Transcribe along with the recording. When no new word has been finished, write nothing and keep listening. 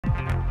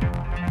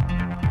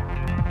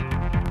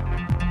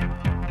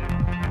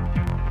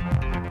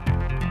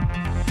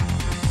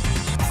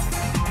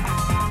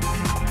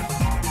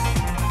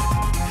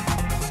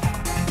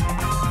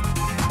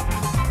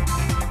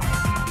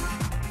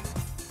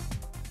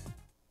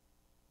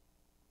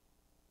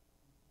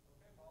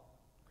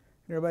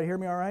Everybody hear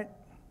me all right?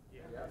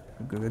 Yeah.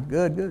 Good,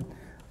 good, good.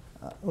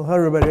 Well, hello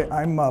everybody.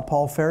 I'm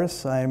Paul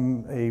Faris.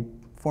 I'm a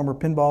former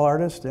pinball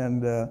artist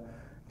and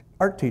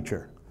art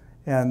teacher.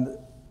 And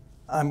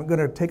I'm going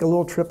to take a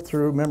little trip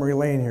through memory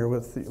lane here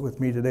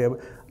with me today,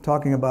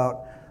 talking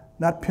about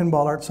not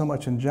pinball art so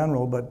much in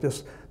general, but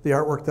just the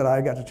artwork that I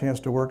got the chance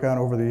to work on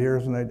over the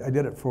years. And I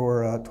did it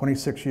for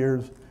 26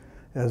 years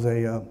as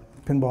a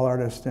pinball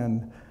artist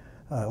and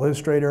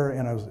illustrator.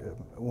 And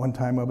one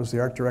time I was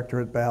the art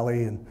director at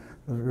Bally, and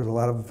there's a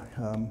lot of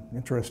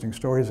interesting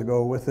stories that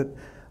go with it.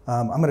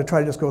 I'm going to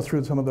try to just go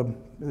through some of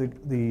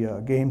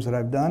the games that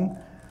I've done.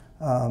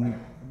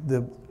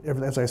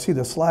 As I see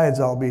the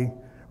slides, I'll be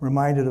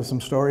reminded of some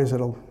stories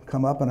that'll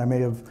come up, and I may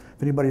have,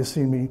 if anybody's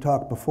seen me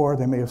talk before,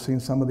 they may have seen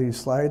some of these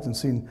slides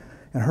and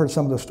heard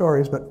some of the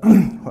stories, but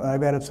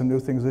I've added some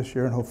new things this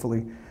year, and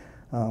hopefully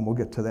we'll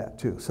get to that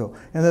too. So,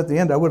 and at the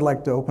end, I would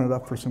like to open it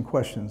up for some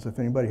questions. If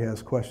anybody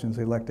has questions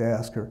they'd like to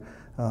ask, or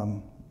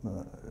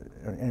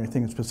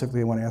anything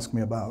specifically they want to ask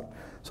me about.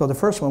 So the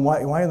first one,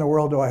 why in the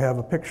world do I have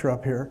a picture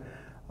up here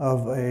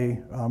of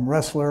a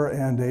wrestler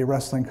and a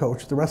wrestling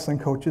coach? The wrestling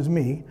coach is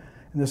me,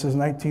 and this is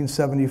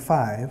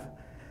 1975,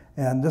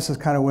 and this is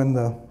kind of when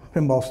the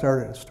pinball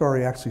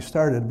story actually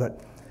started,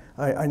 but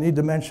I need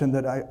to mention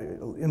that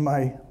in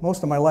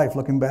most of my life,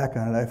 looking back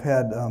on it, I've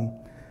had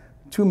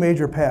two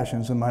major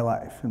passions in my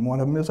life, and one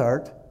of them is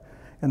art,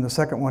 and the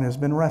second one has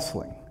been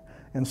wrestling.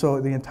 And so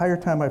the entire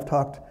time I've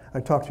talked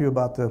to you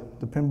about the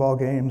pinball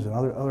games and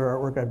other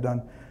artwork I've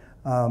done.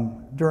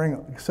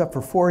 Except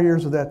for 4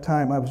 years of that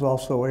time, I was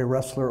also a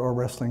wrestler or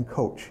wrestling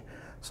coach.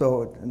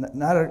 So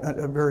not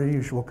a very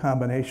usual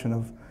combination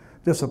of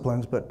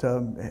disciplines, but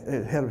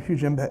it had a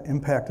huge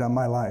impact on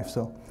my life.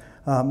 So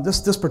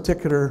this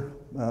particular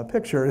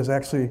picture is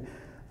actually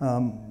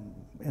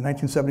in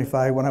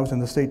 1975 when I was in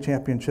the state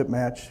championship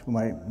match.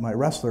 My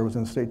wrestler was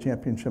in the state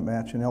championship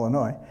match in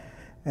Illinois.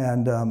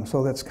 And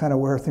so that's kind of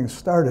where things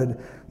started.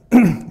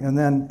 And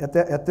then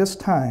at this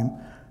time,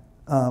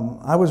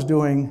 I was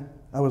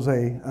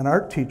an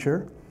art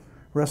teacher,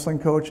 wrestling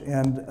coach,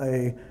 and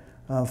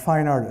a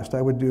fine artist.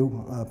 I would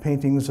do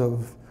paintings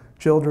of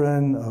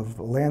children, of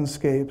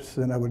landscapes,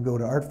 and I would go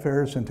to art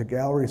fairs and to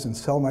galleries and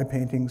sell my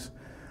paintings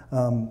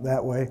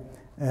that way.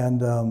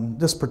 And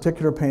this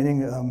particular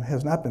painting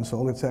has not been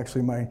sold. It's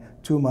actually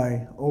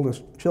my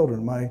oldest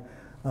children, my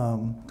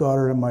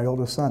daughter and my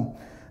oldest son.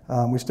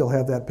 We still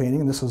have that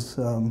painting, and this is,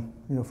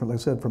 like I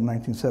said, from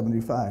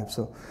 1975.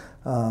 So,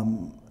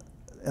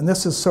 and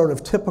this is sort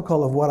of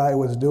typical of what I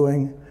was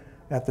doing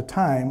at the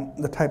time,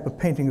 the type of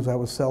paintings I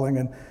was selling,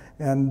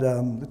 and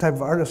the type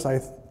of artist I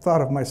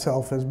thought of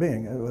myself as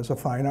being. It was a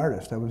fine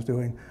artist. I was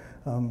doing,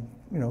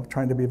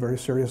 trying to be a very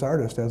serious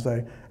artist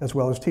as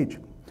well as teach.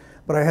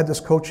 But I had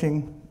this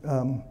coaching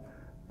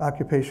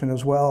occupation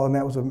as well, and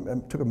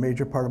that took a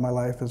major part of my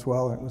life as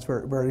well. It was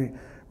very, very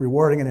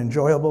rewarding and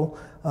enjoyable.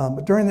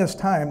 But during this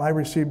time, I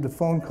received a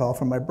phone call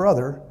from my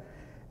brother,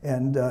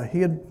 and he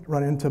had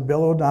run into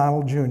Bill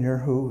O'Donnell Jr.,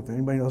 who, if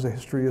anybody knows the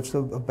history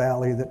of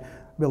Bally, that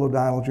Bill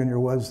O'Donnell Jr.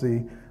 was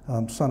the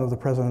son of the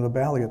president of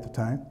Bally at the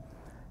time.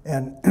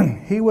 And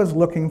he was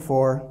looking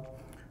for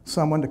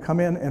someone to come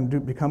in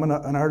and become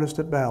an artist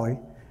at Bally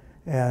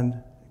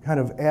and kind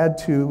of add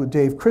to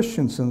Dave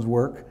Christensen's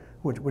work,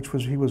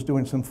 he was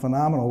doing some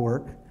phenomenal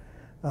work.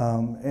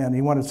 And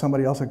he wanted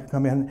somebody else that could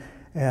come in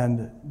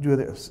and do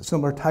the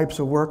similar types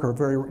of work, or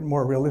very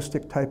more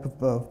realistic type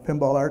of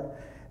pinball art,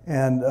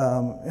 and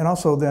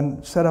also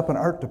then set up an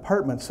art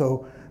department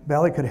so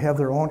Bally could have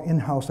their own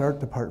in-house art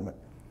department.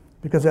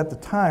 Because at the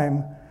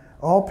time,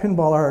 all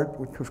pinball art,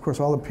 which of course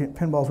all the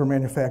pinballs were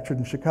manufactured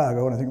in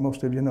Chicago, and I think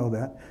most of you know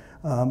that,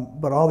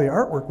 but all the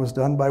artwork was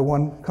done by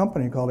one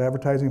company called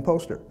Advertising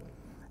Poster.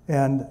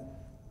 And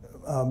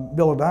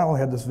Bill O'Donnell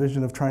had this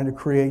vision of trying to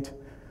create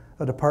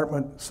a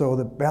department so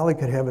that Bally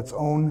could have its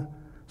own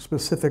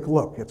specific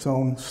look, its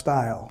own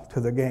style to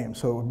the game,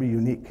 so it would be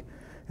unique.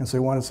 And so he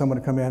wanted someone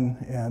to come in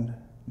and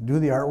do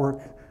the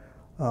artwork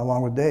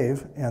along with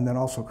Dave, and then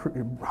also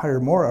hire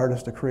more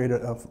artists to create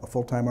a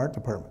full-time art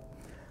department.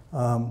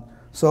 At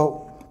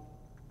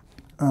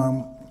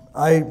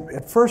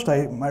first,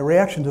 my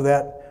reaction to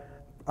that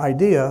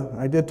idea,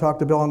 I did talk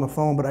to Bill on the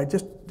phone, but I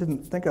just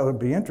didn't think I would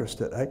be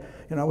interested. I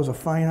was a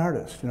fine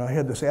artist. I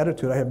had this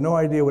attitude. I had no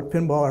idea what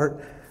pinball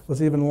art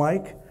was even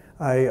like.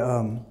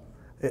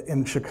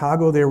 In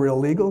Chicago, they were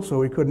illegal, so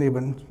we couldn't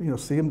even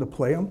see them to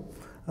play them.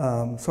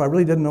 So I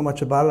really didn't know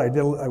much about it.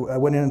 I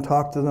went in and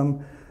talked to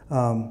them,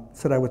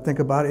 said I would think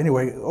about it.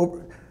 Anyway,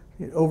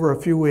 over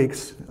a few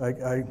weeks,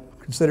 I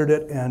considered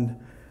it, and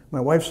my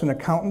wife's an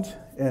accountant,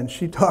 and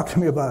she talked to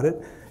me about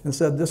it and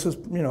said, this is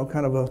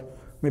kind of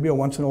maybe a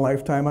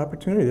once-in-a-lifetime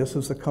opportunity. This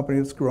is a company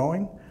that's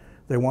growing.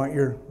 They want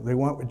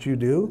what you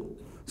do.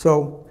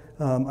 So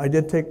I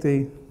did take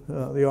the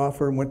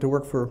offer and went to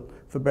work for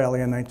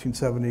Bally in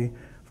 1970.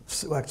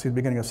 Actually, the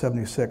beginning of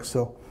 '76.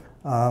 So,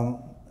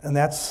 and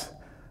that's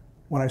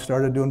when I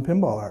started doing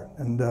pinball art,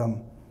 and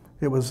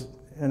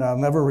and I'll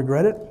never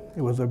regret it.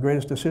 It was the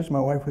greatest decision. My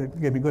wife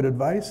gave me good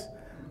advice.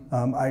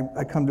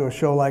 I come to a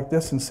show like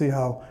this and see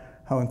how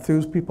how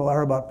enthused people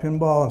are about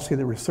pinball and see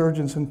the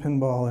resurgence in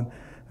pinball,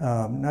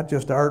 and not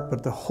just art,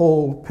 but the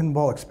whole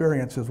pinball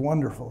experience is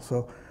wonderful.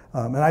 So,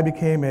 and I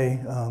became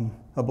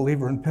a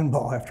believer in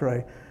pinball after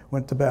I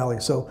went to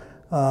Bally. So,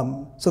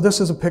 so this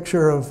is a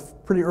picture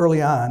of pretty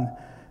early on.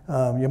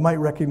 You might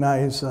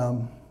recognize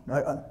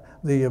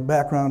the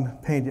background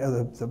paint,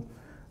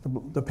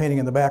 the painting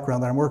in the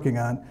background that I'm working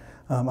on.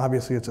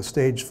 Obviously, it's a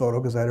staged photo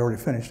because I'd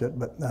already finished it,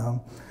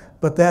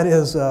 but that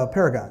is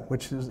Paragon,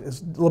 which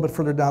is a little bit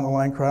further down the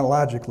line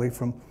chronologically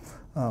from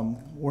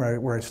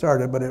where I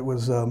started. But it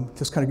was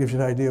just kind of gives you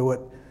an idea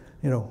what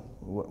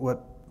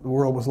what the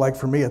world was like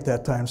for me at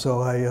that time.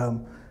 So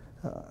I'm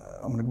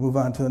going to move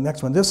on to the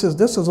next one. This is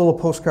a little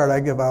postcard I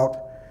give out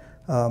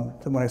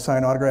when I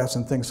sign autographs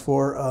and things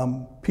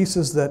for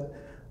pieces that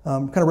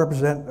kind of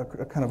represent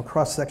a kind of a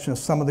cross section of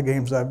some of the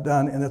games I've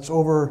done, and it's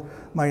over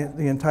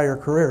the entire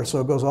career.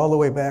 So it goes all the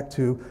way back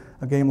to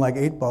a game like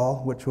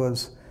 8-Ball, which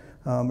was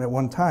at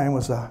one time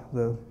was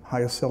the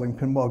highest selling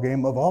pinball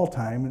game of all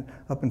time,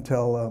 up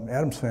until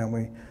Addams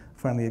Family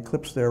finally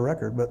eclipsed their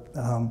record. But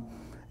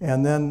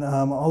and then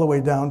all the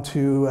way down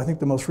to, I think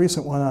the most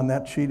recent one on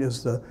that sheet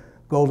is the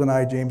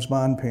GoldenEye James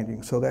Bond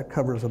painting. So that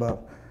covers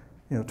about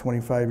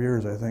 25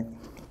 years, I think.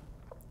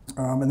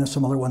 And there's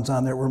some other ones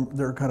on there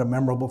they're kind of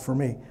memorable for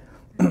me.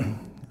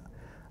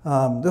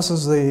 This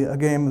is a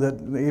game the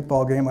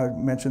 8-Ball game I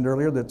mentioned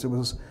earlier. That it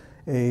was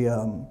a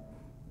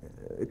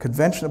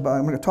convention about.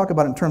 I'm going to talk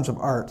about it in terms of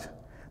art.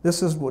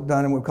 This is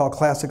done in what we call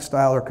classic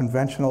style or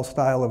conventional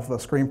style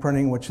of screen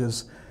printing, which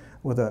is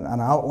with an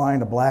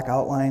outline, a black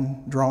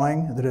outline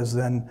drawing that is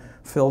then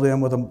filled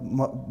in with a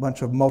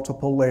bunch of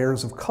multiple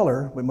layers of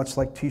color, much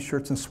like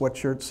T-shirts and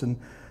sweatshirts and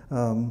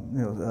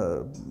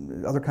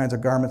other kinds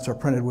of garments are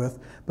printed with,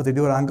 but they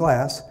do it on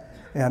glass.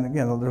 And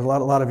again, there's a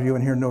lot of you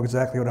in here know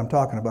exactly what I'm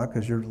talking about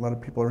because a lot of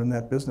people are in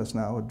that business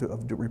now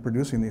of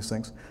reproducing these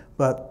things.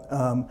 But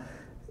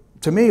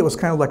to me, it was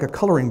kind of like a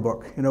coloring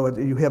book.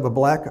 You have a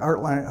black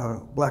outline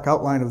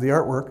of the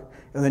artwork,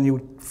 and then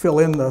you fill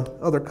in the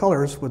other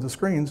colors with the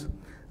screens,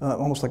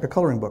 almost like a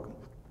coloring book.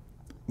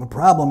 The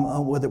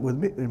problem with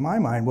it, in my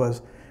mind,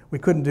 was we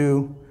couldn't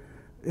do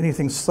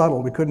anything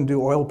subtle. We couldn't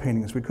do oil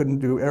paintings. We couldn't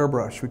do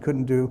airbrush. We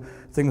couldn't do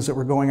things that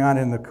were going on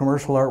in the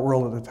commercial art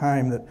world at the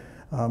time that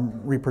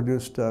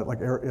reproduced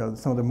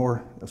some of the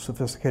more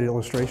sophisticated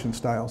illustration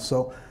styles.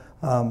 So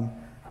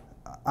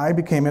I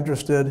became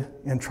interested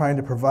in trying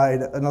to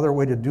provide another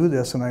way to do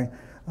this, and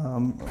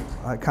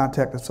I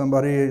contacted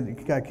somebody. The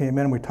guy came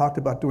in and we talked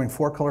about doing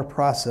 4-color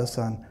process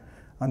on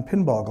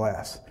pinball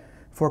glass.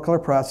 4-color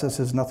process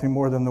is nothing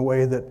more than the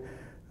way that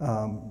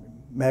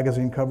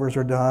magazine covers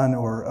are done,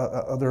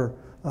 or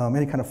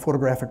any kind of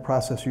photographic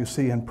process you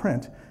see in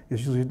print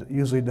is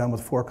usually done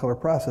with 4-color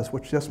process,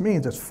 which just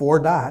means it's 4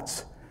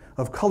 dots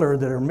of color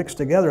that are mixed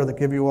together that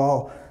give you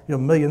all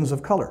millions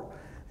of color.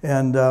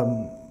 And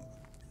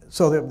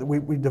so that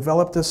we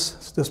developed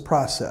this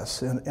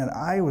process, and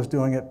I was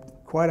doing it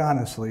quite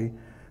honestly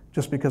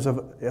just because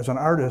as an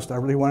artist I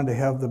really wanted to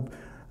have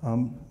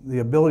the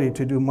ability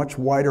to do much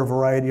wider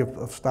variety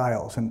of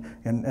styles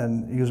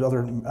and use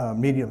other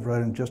mediums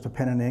rather than just a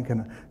pen and ink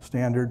and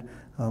standard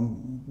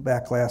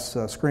back glass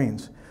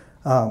screens.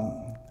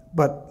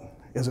 But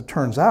as it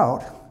turns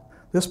out,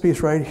 this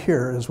piece right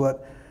here is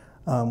what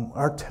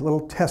our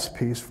little test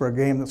piece for a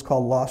game that's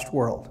called Lost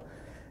World.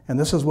 And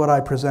this is what I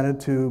presented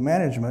to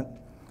management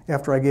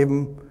after I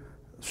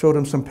showed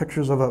him some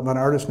pictures of an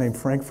artist named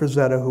Frank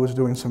Frazetta, who was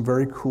doing some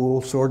very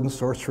cool sword and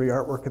sorcery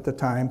artwork at the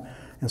time,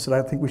 and said,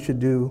 I think we should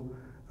do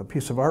a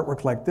piece of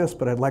artwork like this,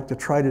 but I'd like to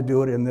try to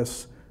do it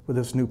with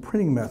this new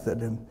printing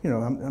method. And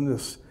I'm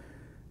this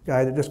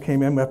guy that just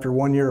came in after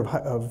 1 year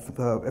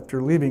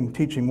after leaving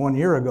teaching 1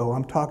 year ago.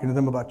 I'm talking to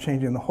them about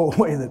changing the whole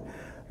way that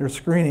they're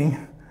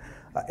screening.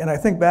 And I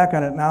think back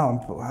on it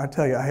now, I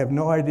tell you, I have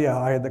no idea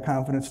how I had the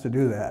confidence to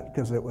do that,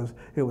 because it was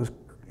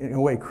in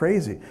a way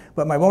crazy.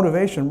 But my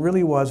motivation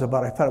really was I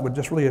thought it would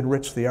just really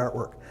enrich the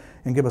artwork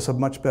and give us a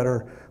much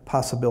better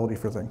possibility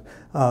for things.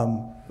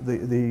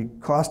 The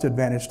cost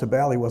advantage to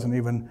Bally I wasn't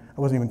even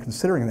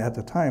considering that at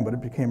the time, but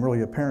it became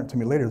really apparent to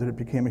me later that it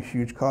became a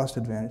huge cost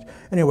advantage.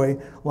 Anyway,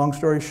 long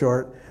story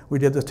short, we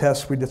did the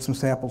tests, we did some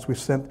samples, we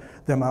sent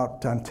them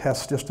out on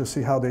tests just to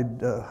see how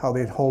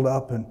they'd hold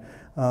up, and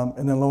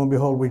then lo and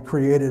behold, we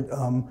created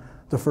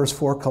the first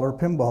 4-color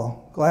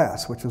pinball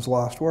glass, which is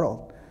Lost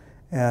World.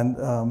 And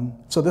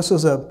so this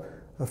is a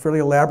fairly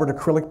elaborate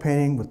acrylic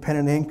painting with pen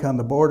and ink on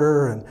the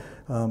border, and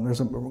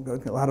there's a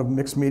lot of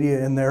mixed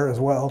media in there as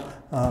well.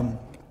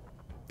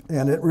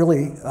 And it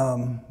really,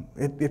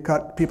 it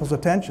caught people's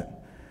attention.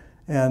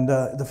 And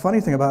the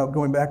funny thing about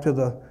going back to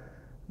the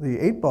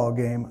 8-Ball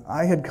game,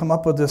 I had come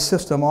up with this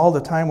system all the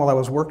time while I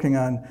was working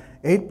on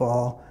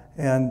 8-Ball,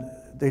 and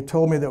they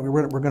told me that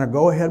we're going to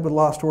go ahead with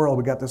Lost World.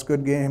 We got this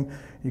good game.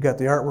 You got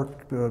the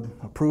artwork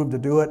approved to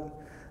do it.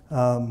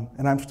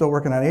 And I'm still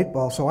working on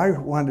 8-Ball, so I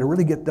wanted to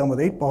really get done with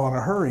 8-Ball in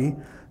a hurry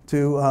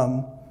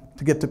to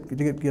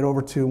get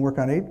over to work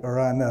on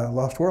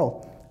Lost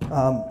World.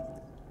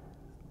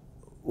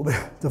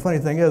 the funny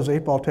thing is,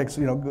 8-ball takes,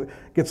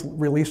 gets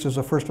released as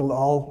the first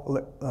all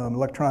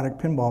electronic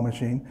pinball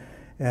machine,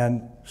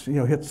 and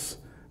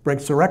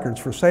breaks the records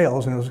for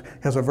sales, and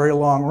has a very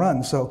long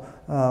run. So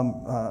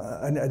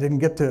I didn't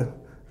get to.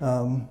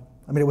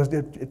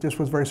 It just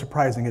was very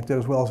surprising. It did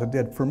as well as it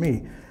did for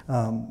me.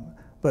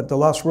 But the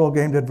Lost World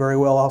game did very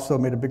well. Also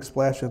made a big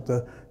splash at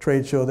the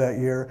trade show that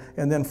year,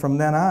 and then from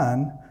then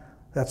on,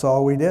 that's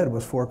all we did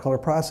was 4-color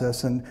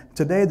process. And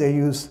today they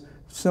use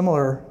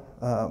similar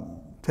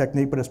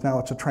technique, but it's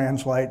a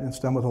translite, and it's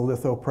done with a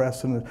litho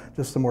press and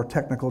just the more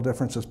technical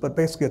differences. But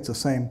basically, it's the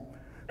same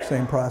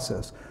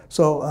process.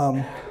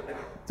 So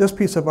this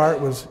piece of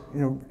art was,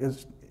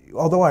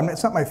 although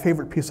it's not my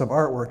favorite piece of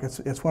artwork,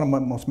 it's one of my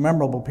most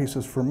memorable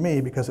pieces for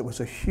me because it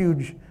was a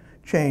huge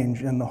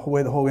change in the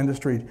way the whole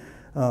industry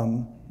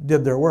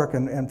did their work,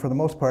 and for the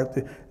most part,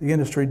 the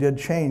industry did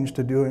change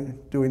to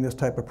doing this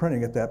type of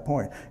printing at that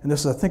point. And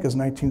this, I think, is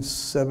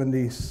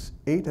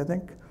 1978, I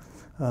think,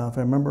 if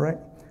I remember right.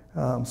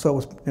 So it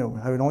was,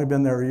 I had only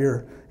been there a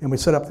year, and we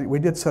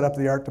did set up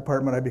the art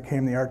department. I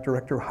became the art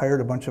director,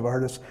 hired a bunch of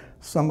artists,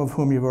 some of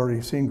whom you've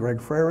already seen.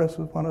 Greg Faris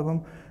was one of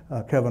them,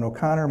 Kevin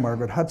O'Connor,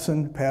 Margaret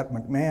Hudson, Pat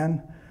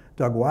McMahon,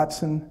 Doug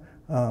Watson.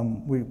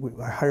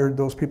 I hired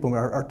those people, and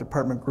our art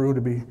department grew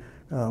to be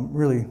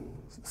really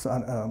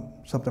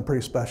something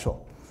pretty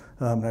special.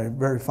 I have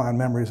very fond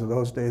memories of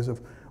those days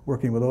of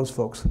working with those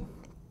folks.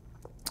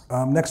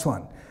 Next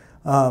one,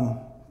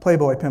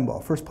 Playboy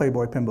Pinball, first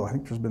Playboy Pinball. I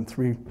think there's been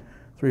three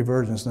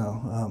versions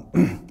now.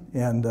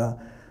 And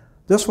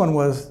this one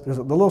was, there's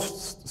a little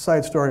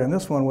side story on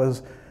this one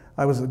was,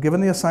 I was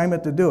given the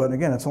assignment to do it. And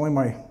again, it's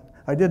only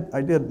I did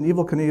an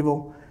Evel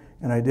Knievel,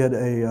 and I did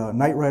a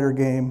Knight Rider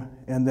game,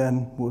 and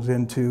then was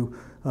into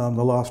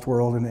the Lost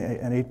World and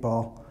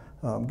 8-ball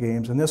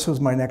games. And this was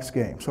my next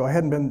game. So I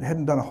hadn't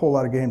done a whole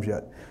lot of games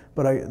yet,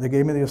 but they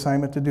gave me the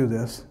assignment to do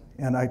this,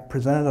 and I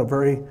presented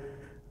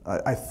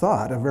I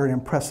thought, a very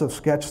impressive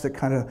sketch that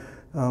kind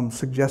of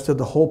suggested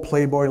the whole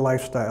Playboy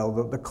lifestyle,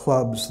 the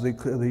clubs,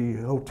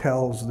 the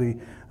hotels,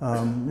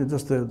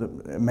 just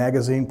the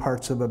magazine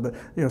parts of it, but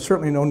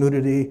certainly no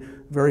nudity,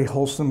 very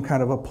wholesome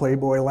kind of a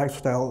Playboy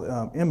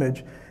lifestyle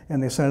image.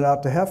 And they sent it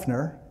out to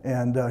Hefner,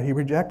 and he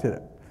rejected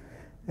it.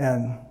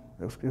 And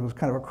it was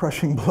kind of a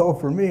crushing blow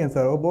for me, and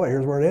thought, oh boy,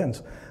 here's where it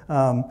ends.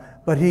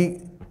 But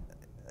he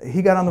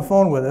got on the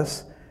phone with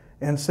us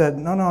and said,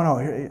 no,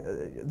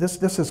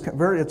 this is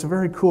it's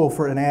very cool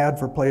for an ad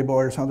for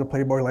Playboy or something,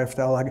 Playboy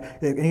lifestyle. And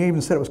he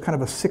even said it was kind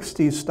of a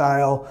 60s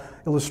style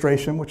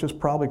illustration, which is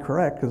probably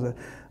correct,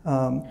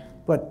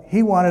 but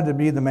he wanted to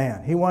be the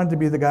man. He wanted to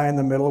be the guy in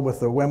the middle with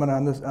the women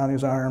on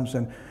his arms,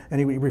 and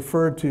he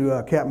referred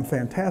to Captain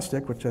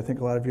Fantastic, which I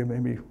think a lot of you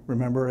maybe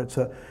remember. It's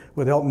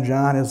with Elton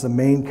John as the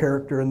main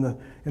character in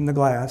the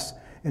glass,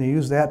 and he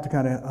used that to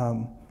kind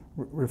of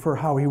refer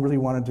how he really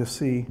wanted to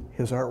see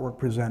his artwork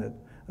presented.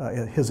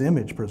 His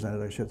image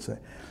presented, I should say.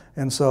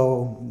 And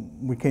so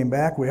we came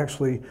back. We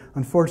actually,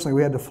 unfortunately,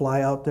 we had to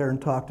fly out there and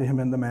talk to him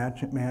in the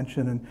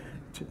mansion,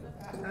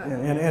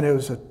 and it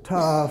was a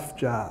tough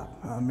job.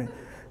 I mean,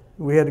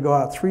 we had to go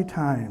out 3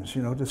 times,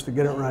 just to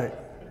get it right.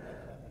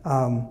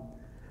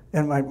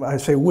 And I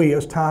say we, it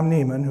was Tom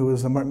Neiman, who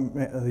was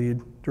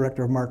the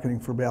director of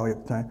marketing for Bally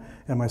at the time,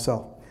 and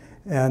myself.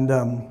 And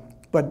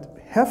but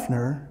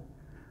Hefner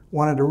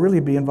wanted to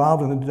really be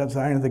involved in the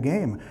design of the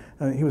game.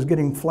 He was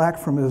getting flack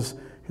from his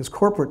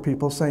corporate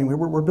people saying,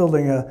 we're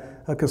building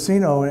a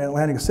casino in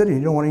Atlantic City.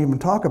 You don't want to even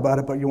talk about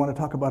it, but you want to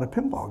talk about a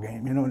pinball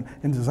game,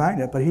 and design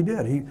it. But he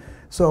did.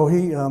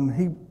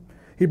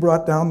 He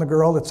brought down the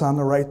girl that's on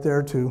the right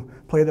there to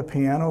play the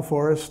piano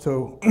for us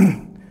to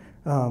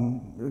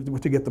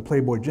get the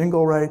Playboy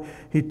jingle right.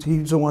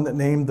 He's the one that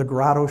named the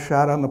grotto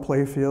shot on the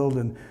playfield,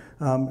 and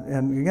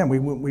again,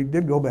 we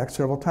did go back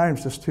several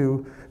times just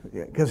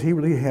because he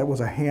really was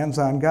a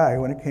hands-on guy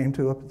when it came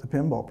to the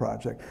pinball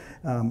project.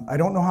 I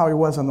don't know how he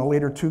was on the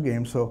later 2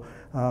 games, so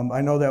I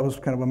know that was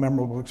kind of a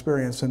memorable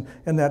experience, and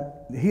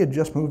that he had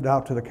just moved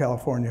out to the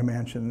California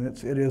mansion,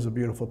 and it is a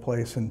beautiful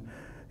place, and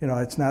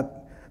it's not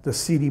the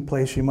seedy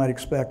place you might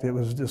expect. It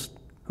was just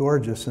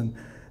gorgeous, and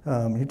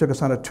he took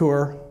us on a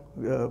tour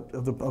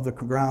of the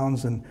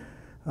grounds, and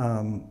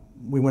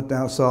we went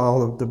down and saw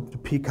all of the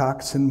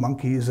peacocks and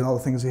monkeys and all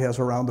the things he has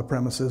around the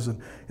premises,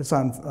 and it's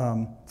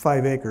on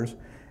 5 acres.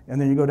 And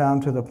then you go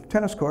down to the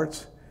tennis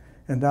courts,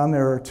 and down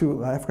there are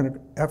 2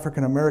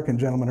 African-American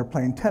gentlemen who are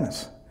playing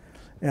tennis.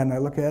 And I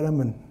look at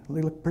them, and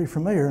they look pretty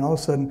familiar, and all of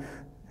a sudden,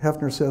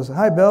 Hefner says,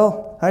 "Hi,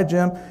 Bill. Hi,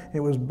 Jim." It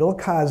was Bill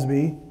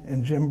Cosby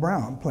and Jim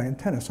Brown playing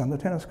tennis on the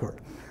tennis court.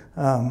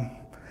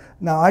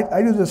 Now,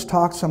 I do this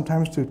talk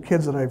sometimes to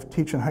kids that I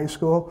teach in high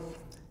school,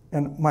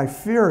 and my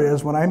fear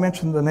is when I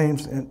mention the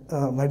names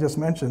I just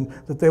mentioned,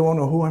 that they won't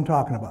know who I'm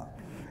talking about.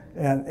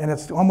 And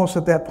it's almost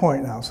at that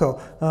point now. So,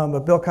 but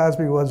Bill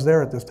Cosby was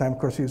there at this time. Of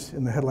course, he's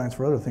in the headlines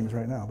for other things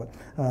right now. But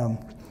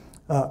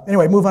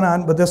anyway, moving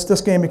on. But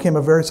this game became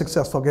a very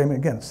successful game.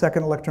 Again,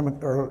 second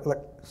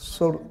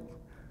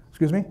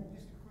excuse me? Just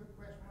a quick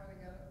question while I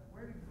got it.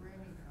 Where did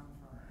Grammy come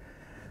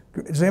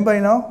from? Does anybody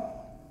know?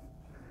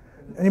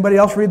 Anybody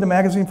else read the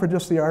magazine for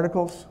just the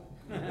articles?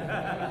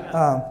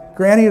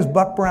 Granny is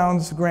Buck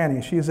Brown's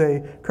Granny. She's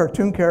a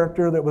cartoon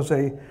character that was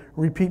a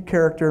repeat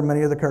character in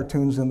many of the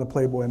cartoons in the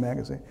Playboy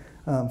magazine.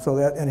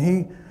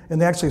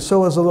 And actually,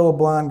 so was a little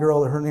blonde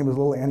girl. Her name was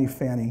Little Annie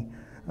Fanny.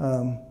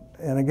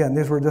 And again,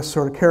 these were just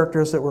sort of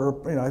characters that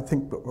were, I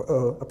think,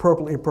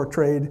 appropriately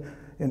portrayed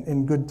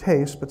in good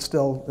taste, but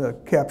still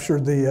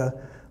captured the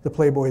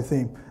Playboy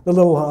theme. The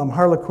little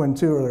Harlequin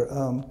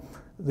too,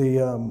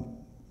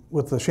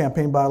 with the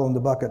champagne bottle in the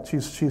bucket.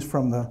 She's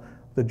from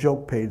the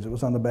joke page. It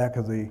was on the back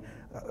of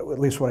at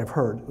least what I've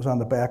heard, it was on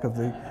the back of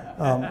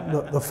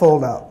the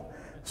fold out.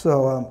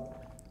 So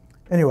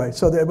anyway,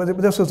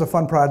 but this was a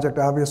fun project.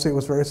 Obviously, it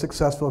was very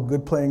successful.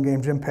 Good playing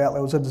game. Jim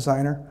Patla was a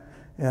designer,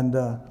 and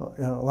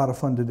a lot of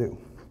fun to do.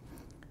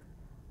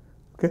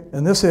 Okay,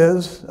 and this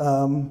is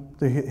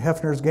the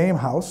Hefner's Game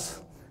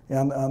House,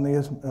 and on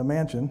the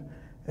mansion,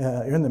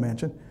 in the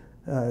mansion.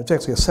 It's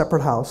actually a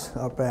separate house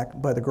out back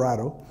by the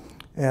grotto,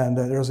 and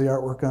there's the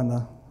artwork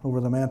over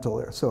the mantle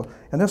there. So,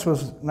 and this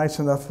was nice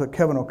enough that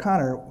Kevin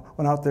O'Connor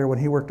went out there when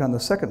he worked on the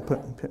second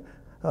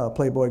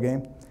Playboy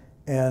game,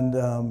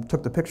 and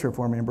took the picture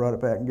for me and brought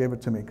it back and gave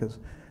it to me, because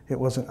it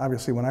wasn't,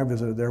 obviously when I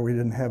visited there, we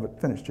didn't have it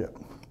finished yet.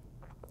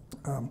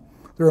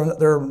 There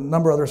are a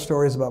number of other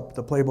stories about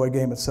the Playboy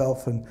game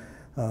itself, and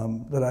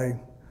that I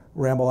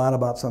ramble on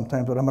about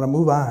sometimes, but I'm going to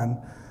move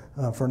on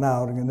for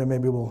now, and then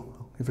maybe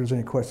if there's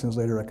any questions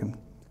later, I can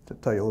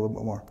tell you a little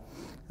bit more.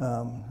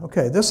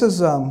 Okay, this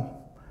is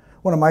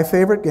one of my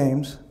favorite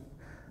games.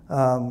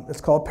 It's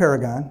called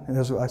Paragon, and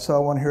I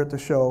saw one here at the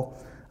show.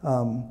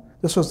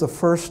 This was the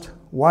first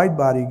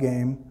wide-body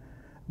game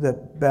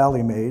that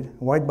Bally made.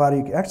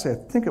 Wide-body, actually, I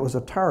think it was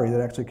Atari that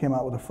actually came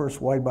out with the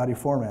first wide-body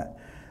format.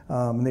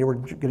 And they were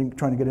trying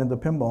to get into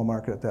the pinball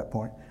market at that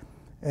point.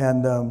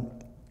 And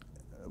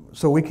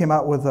so we came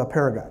out with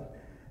Paragon.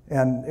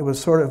 And it was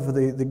sort of,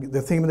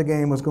 the theme of the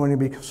game was going to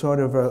be sort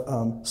of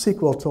a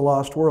sequel to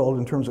Lost World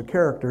in terms of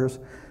characters.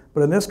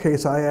 But in this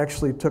case, I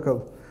actually took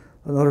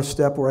another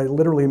step where I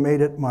literally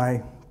made it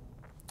my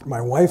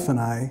wife and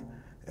I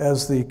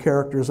as the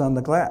characters on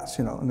the glass,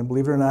 And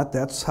believe it or not,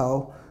 that's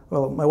how,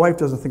 well, my wife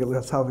doesn't think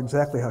that's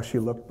exactly how she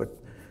looked, but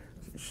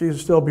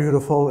she's still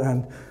beautiful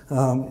and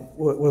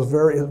was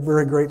very,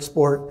 very great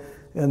sport.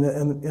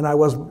 And I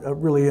was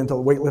really into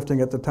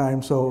weightlifting at the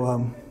time,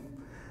 so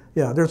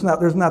yeah, there's not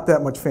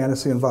that much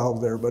fantasy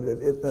involved there. But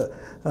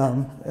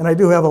and I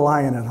do have a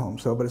lion at home,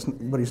 so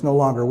but he's no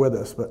longer with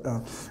us. But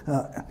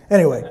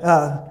anyway,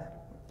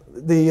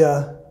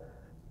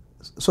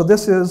 so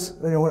this is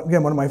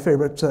again one of my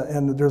favorites,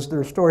 and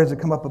there's stories that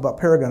come up about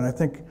Paragon. I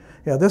think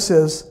this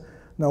is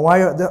now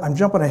why I'm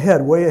jumping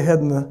ahead, way ahead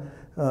in the.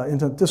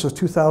 This was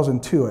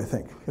 2002, I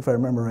think, if I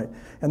remember right.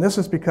 And this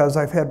is because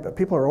I've had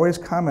people are always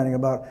commenting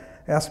about,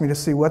 asking me to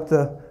see what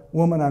the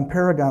woman on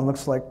Paragon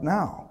looks like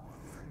now,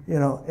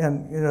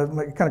 and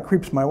it kind of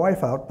creeps my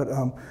wife out. But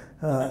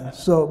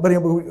but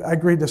anyway, I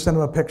agreed to send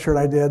him a picture, and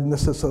I did. And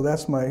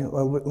that's my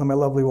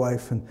lovely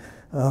wife, and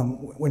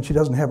when she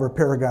doesn't have her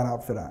Paragon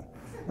outfit on.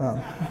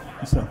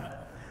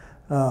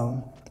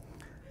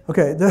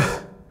 Okay.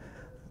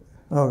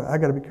 I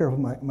got to be careful.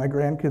 My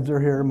grandkids are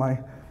here.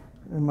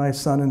 My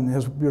son and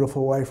his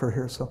beautiful wife are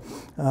here. So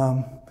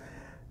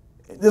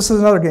this is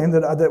another game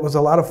that was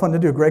a lot of fun to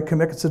do. Greg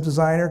Kamic's a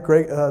designer.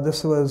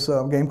 This was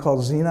a game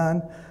called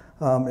Xenon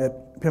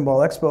at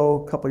Pinball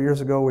Expo a couple of years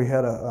ago. We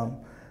had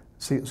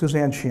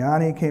Suzanne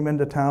Ciani came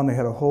into town. They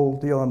had a whole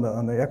deal on the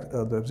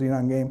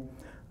Xenon game.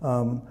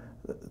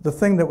 The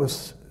thing that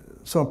was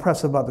so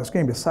impressive about this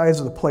game,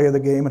 besides the play of the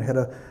game, it had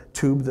a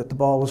tube that the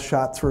ball was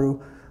shot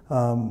through.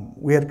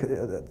 We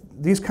had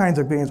these kinds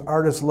of games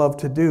artists love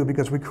to do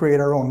because we create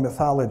our own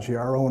mythology,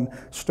 our own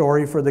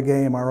story for the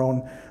game, our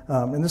own.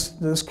 And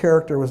this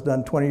character was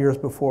done 20 years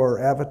before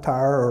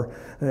Avatar,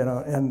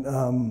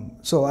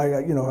 so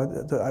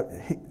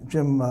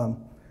Jim, I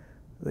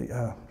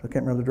can't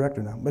remember the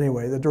director now, but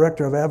anyway, the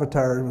director of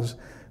Avatar was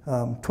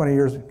 20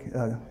 years.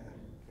 Jim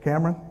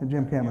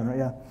Cameron, right?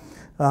 Yeah.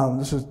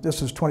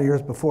 This is 20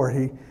 years before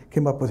he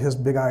came up with his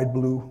big-eyed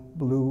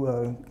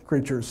blue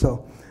creatures.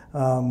 So.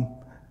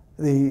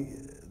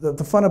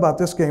 The fun about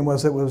this game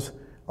was it was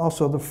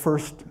also the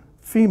first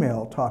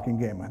female talking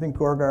game. I think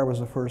Gorgar was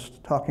the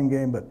first talking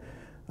game, but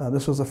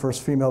this was the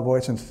first female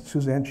voice, and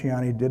Suzanne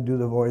Ciani did do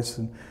the voice,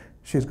 and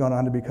she's gone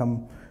on to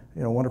become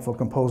a wonderful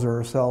composer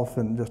herself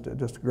and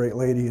just a great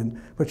lady.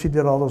 But she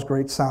did all those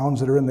great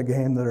sounds that are in the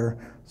game that are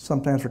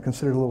sometimes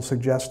considered a little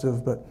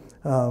suggestive, but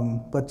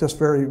just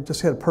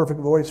had a perfect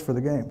voice for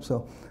the game.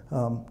 So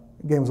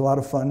the game was a lot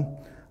of fun.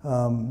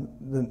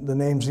 The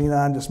name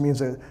Xenon just means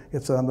that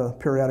it's on the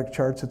periodic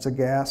charts. It's a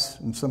gas,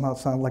 and somehow it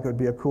sounded like it would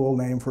be a cool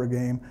name for a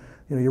game.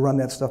 You run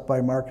that stuff by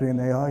marketing, and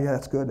they, oh yeah,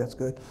 that's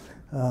good.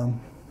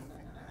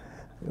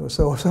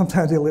 So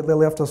sometimes they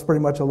left us pretty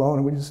much alone,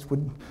 and we just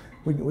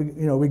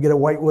we get a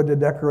white wood to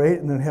decorate,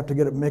 and then have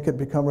to make it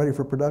become ready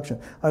for production.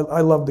 I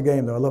love the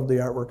game though. I love the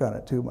artwork on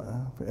it too.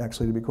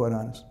 Actually, to be quite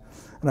honest,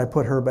 and I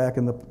put her back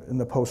in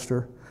the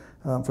poster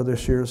for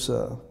this year's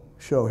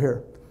show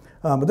here.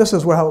 But this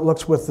is how it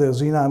looks with the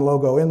Xenon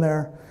logo in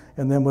there,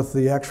 and then with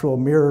the actual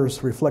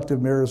mirrors,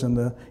 reflective mirrors, and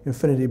the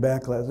infinity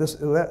backlight.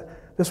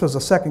 This was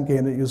the second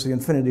game that used the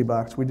infinity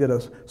box. We did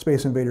a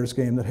Space Invaders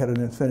game that had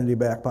an infinity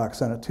back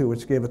box on it too,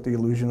 which gave it the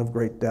illusion of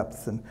great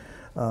depth, and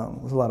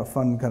it was a lot of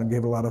fun, kind of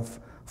gave it a lot of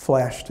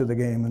flash to the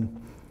game,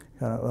 and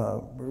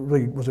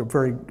really was a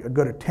very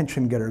good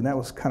attention getter. And that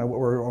was kind of what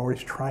we're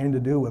always trying to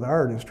do with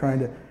art, is trying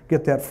to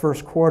get that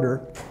first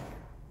quarter,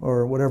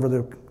 or whatever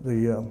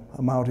the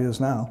amount is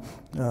now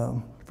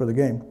for the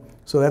game.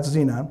 So that's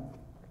Xenon.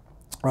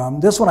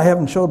 This one I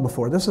haven't showed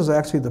before. This is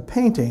actually the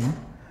painting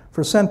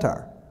for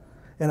Centaur.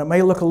 And it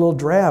may look a little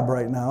drab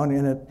right now,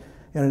 and it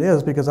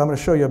is, because I'm going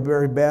to show you a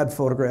very bad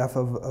photograph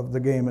of the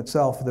game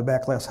itself, the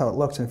back glass, how it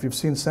looks. And if you've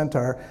seen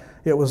Centaur,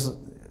 it was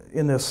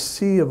in this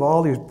sea of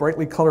all these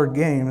brightly colored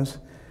games.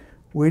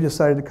 We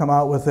decided to come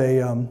out with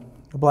a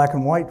black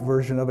and white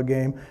version of a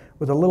game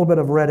with a little bit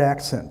of red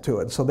accent to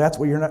it. So that's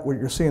what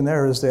you're seeing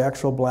there is the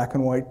actual black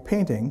and white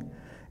painting,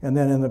 and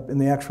then in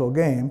the actual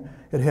game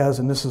it has,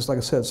 and this is, like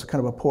I said, it's kind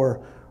of a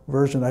poor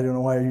version. I don't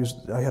know why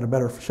I had a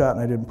better shot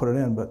and I didn't put it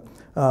in, but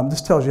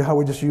this tells you how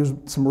we just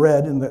used some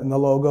red in the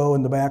logo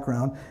in the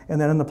background, and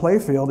then in the play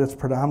field it's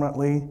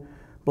predominantly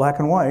black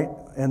and white,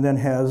 and then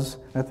has,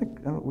 I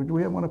think, do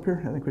we have one up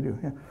here? I think we do.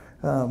 Yeah.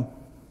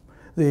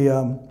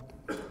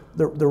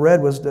 The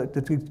red was to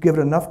give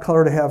it enough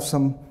color to have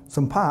some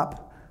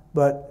pop,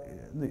 but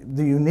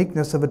the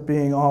uniqueness of it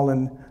being all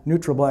in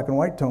neutral black and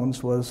white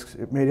tones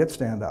it made it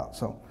stand out.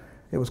 So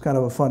it was kind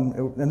of a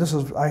fun, and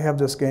I have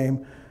this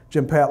game.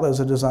 Jim Patla is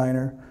a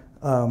designer.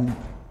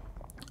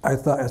 I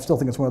still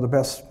think it's one of the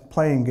best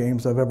playing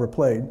games I've ever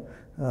played,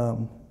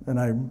 so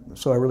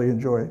I really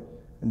enjoy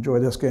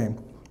this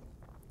game.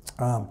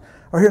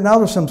 Here now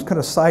there's some kind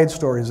of side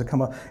stories that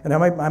come up, and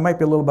I might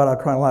be a little bit out of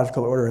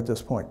chronological order at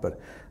this point,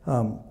 but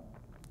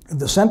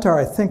the Centaur,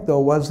 I think, though,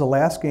 was the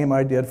last game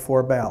I did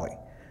for Bally,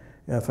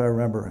 if I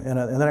remember. And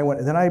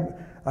then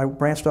I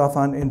branched off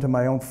into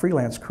my own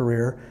freelance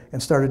career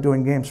and started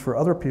doing games for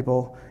other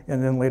people,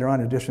 and then later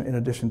on, in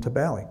addition to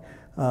Bally.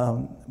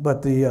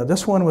 But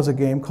this one was a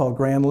game called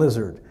Grand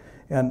Lizard,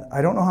 and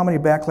I don't know how many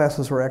back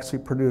glasses were actually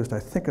produced. I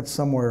think it's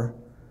somewhere,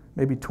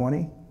 maybe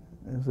 20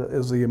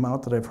 is the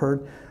amount that I've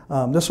heard.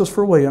 This was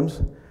for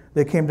Williams.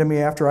 They came to me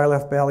after I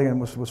left Bally and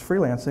was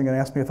freelancing and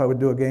asked me if I would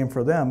do a game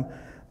for them.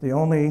 The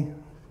only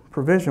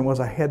provision was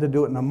I had to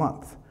do it in a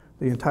month,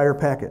 the entire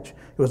package.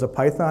 It was a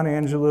Python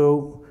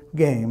Angelou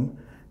game.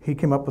 He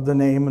came up with the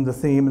name and the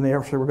theme, and they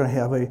actually were going to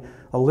have a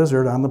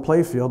lizard on the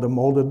playfield, a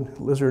molded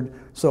lizard.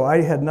 So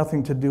I had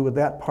nothing to do with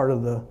that part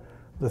of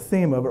the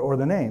theme of it or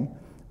the name,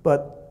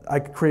 but I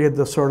created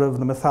the sort of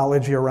the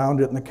mythology around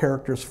it and the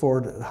characters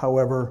for it,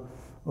 however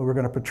we were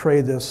going to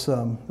portray this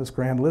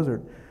grand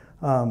lizard.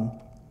 Again,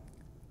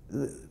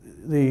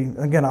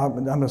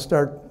 I'm going to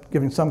start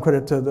giving some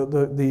credit to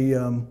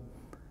the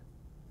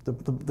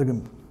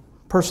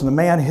person, the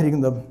man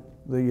hitting the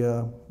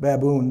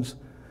baboons.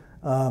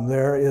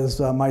 There is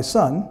my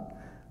son,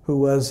 who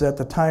was at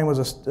the time was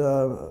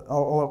a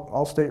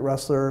all-state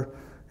wrestler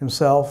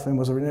himself, and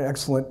was an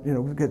excellent,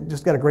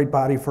 just got a great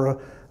body for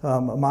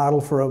a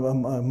model for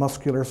a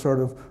muscular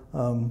sort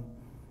of,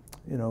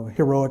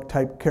 heroic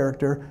type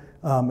character.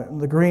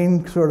 The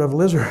green sort of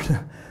lizard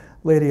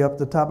lady up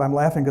the top, I'm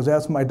laughing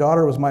because my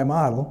daughter was my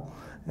model,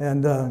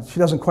 and she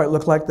doesn't quite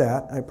look like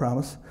that, I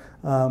promise.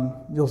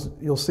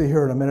 You'll see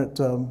her in a minute.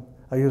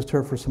 I used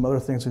her for some other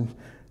things, and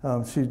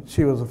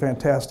she was a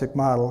fantastic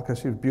model because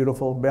she was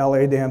beautiful,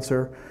 ballet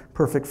dancer,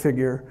 perfect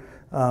figure.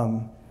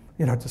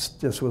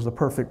 Just was a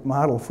perfect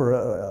model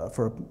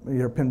for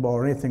either pinball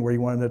or anything where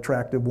you wanted an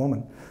attractive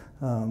woman.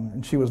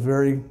 And she was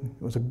it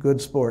was a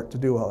good sport to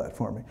do all that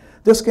for me.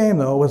 This game,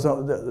 though,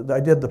 I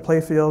did the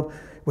playfield,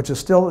 which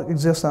still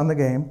exists on the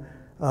game.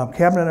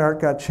 Cabinet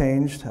art got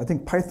changed. I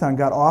think Python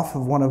got off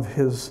of one of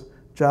his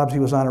jobs he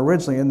was on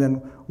originally, and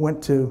then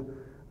went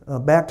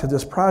back to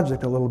this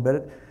project a little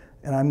bit.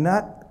 And I'm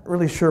not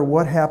really sure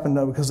what happened,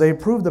 because they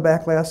approved the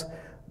back glass.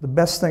 The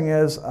best thing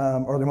is,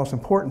 or the most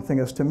important thing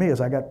is to me, is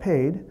I got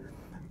paid.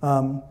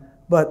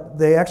 But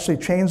they actually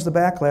changed the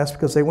back glass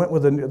because they went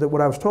with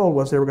what I was told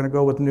was they were going to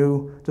go with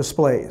new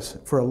displays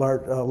for a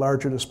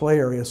larger display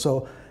area.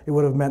 So it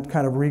would have meant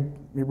kind of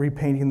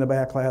repainting the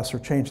back glass or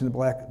changing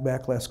the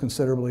back glass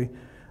considerably.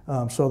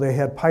 So they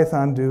had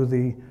Python do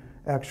the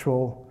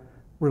actual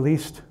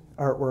released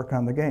artwork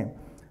on the game.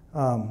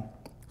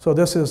 So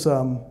this is,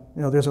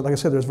 like I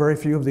said, there's very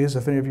few of these.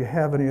 If any of you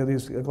have any of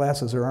these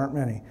glasses, there aren't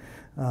many.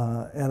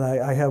 And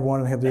I have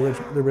one, and I have the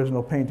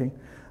original painting.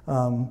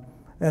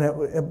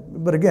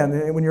 But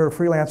again, when you're a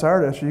freelance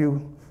artist,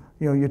 you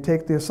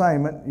take the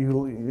assignment,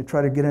 you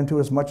try to get into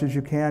as much as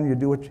you can, you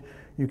do what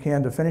you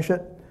can to finish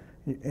it,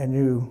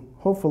 and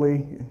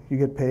hopefully you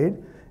get paid,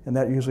 and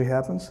that usually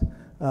happens.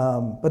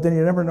 But then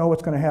you never know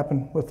what's going to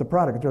happen with the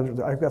product.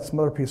 I've got some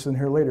other pieces in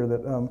here later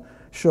that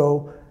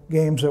show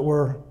games that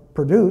were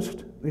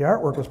produced, the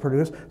artwork was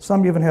produced.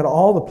 Some even had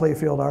all the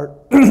playfield art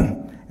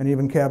and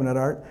even cabinet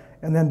art,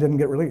 and then didn't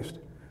get released.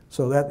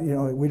 So that,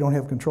 we don't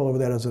have control over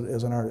that as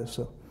an artist.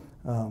 So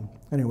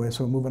anyway,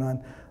 so moving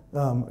on.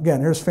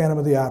 Again, here's Phantom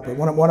of the Opera,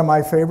 one of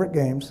my favorite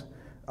games,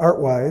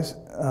 art-wise.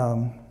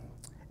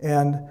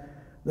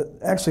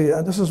 Actually,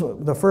 this is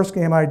the first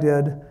game I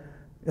did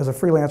as a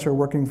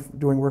freelancer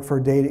doing work for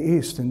Data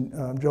East, and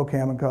Joe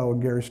Kamenkow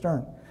and Gary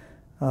Stern.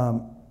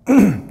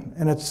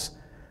 And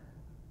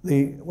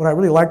what I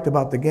really liked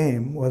about the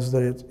game was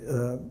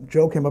that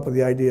Joe came up with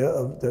the idea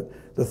of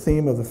the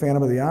theme of the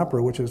Phantom of the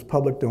Opera, which is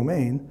public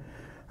domain,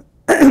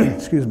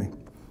 excuse me,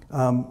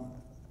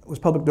 was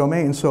public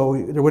domain, so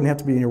there wouldn't have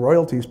to be any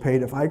royalties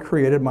paid if I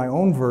created my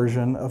own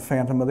version of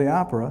Phantom of the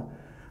Opera.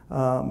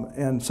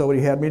 And so what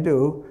he had me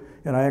do,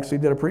 and I actually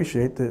did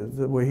appreciate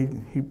the way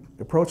he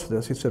approached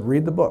this. He said,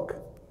 read the book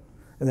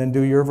and then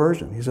do your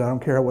version. He said, I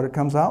don't care what it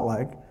comes out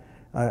like.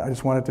 I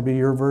just want it to be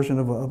your version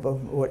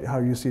of how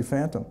you see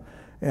Phantom.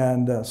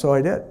 And so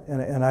I did.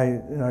 And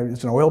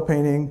it's an oil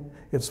painting.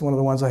 It's one of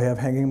the ones I have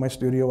hanging in my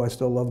studio. I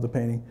still love the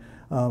painting.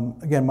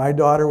 Again, my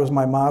daughter was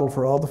my model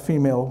for all the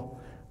female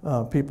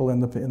people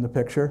in the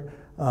picture.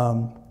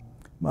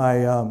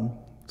 My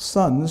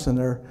sons, and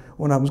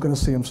one of them's going to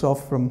see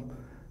himself from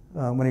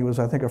when he was,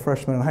 I think, a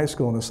freshman in high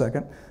school in a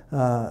second.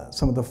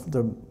 Some of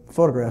the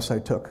photographs I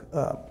took,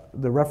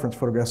 the reference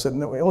photographs.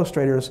 And the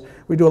illustrators,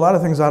 we do a lot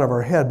of things out of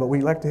our head, but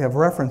we like to have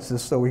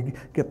references so we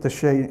get the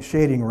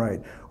shading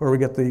right, or we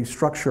get the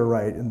structure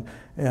right.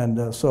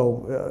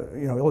 So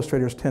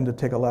illustrators tend to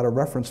take a lot of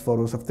reference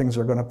photos of things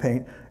they're going to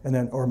paint, and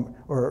then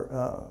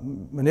or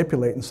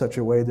manipulate in such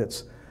a way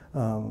that's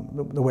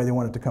the way they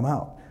want it to come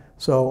out.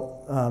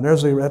 So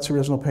that's the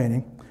original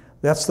painting.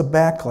 That's the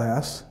back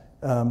glass.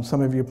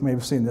 Some of you may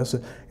have seen this,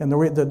 and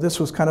this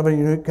was kind of a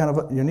unique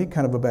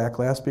kind of a back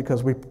glass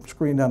because we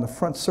screened on the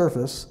front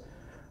surface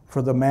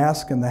for the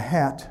mask and the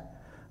hat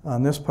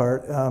on this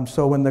part.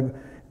 So when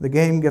the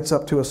game gets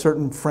up to a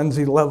certain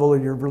frenzied level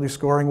and you're really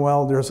scoring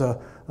well, there's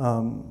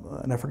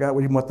and I forgot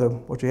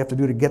what you have to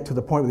do to get to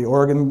the point where the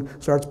organ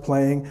starts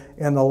playing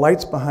and the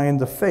lights behind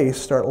the face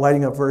start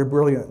lighting up very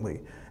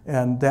brilliantly,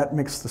 and that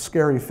makes the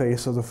scary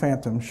face of the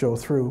Phantom show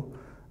through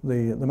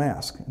the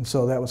mask. And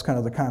so that was kind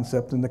of the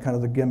concept and the kind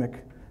of the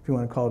gimmick, if you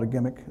want to call it a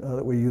gimmick,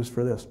 that we used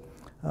for this.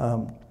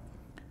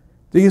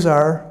 These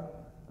are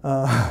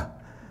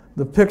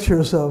the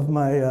pictures of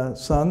my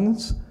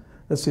sons.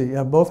 Let's see,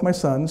 both my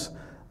sons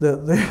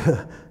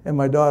and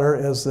my daughter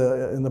as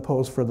in the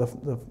pose for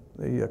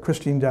the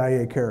Christine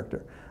Daae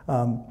character.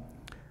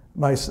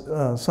 My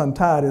son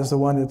Todd is the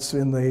one that's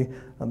on the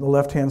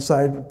left-hand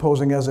side,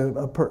 posing as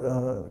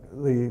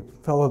the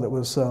fellow that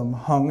was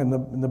hung in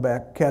the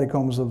back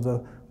catacombs of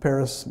the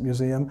Paris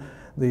Museum,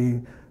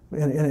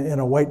 in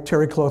a white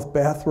terry cloth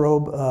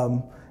bathrobe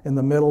in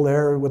the middle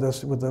there with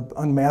the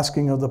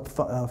unmasking of the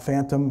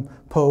Phantom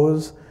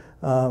pose,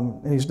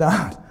 and he's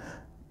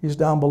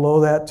down below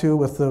that too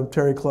with the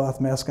terry cloth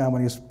mask on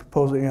when he's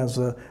posing as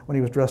when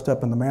he was dressed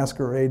up in the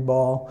masquerade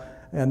ball,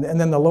 and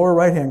then the lower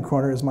right-hand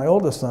corner is my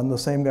oldest son, the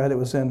same guy that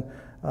was in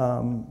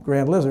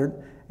Grand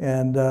Lizard,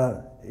 and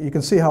you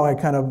can see how I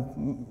kind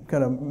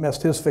of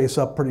messed his face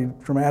up pretty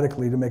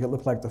dramatically to make it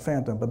look like the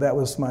Phantom. But that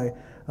was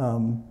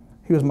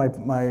he was my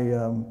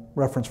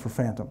reference for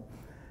Phantom.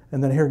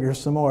 And then here's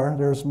some more.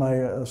 There's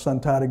my son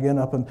Todd again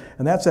up, and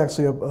that's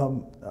actually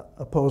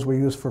a pose we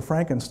used for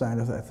Frankenstein,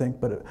 I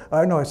think. But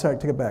sorry,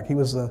 take it back.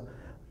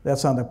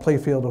 That's on the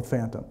playfield of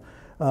Phantom.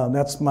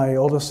 That's my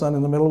oldest son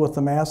in the middle with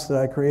the mask that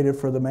I created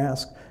for the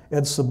mask.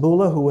 Ed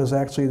Sabula, who was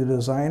actually the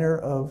designer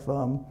of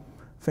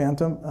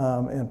Phantom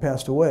and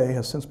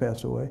has since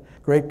passed away.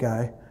 Great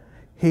guy.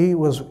 He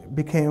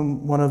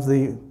became one of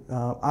the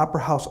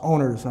opera house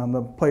owners on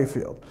the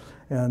playfield.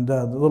 And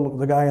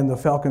the guy in the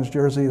Falcons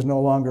jersey is no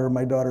longer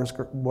my daughter's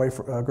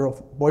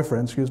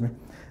boyfriend, excuse me.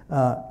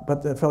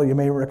 But the fellow you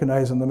may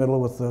recognize in the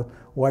middle with the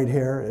white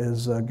hair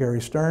is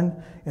Gary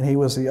Stern, and he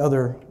was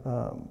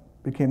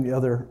became the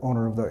other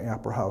owner of the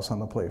opera house on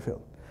the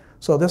playfield.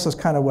 So this is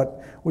kind of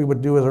what we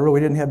would do as a rule. We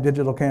didn't have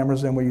digital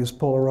cameras then, we used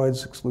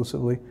Polaroids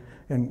exclusively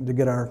and to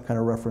get our kind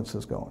of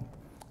references going.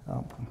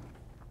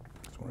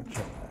 Just want to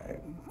check.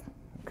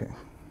 Okay.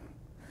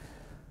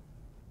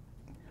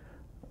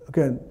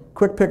 Okay,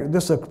 quick pic.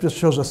 This just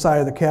shows the side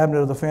of the cabinet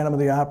of the Phantom of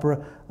the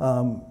Opera.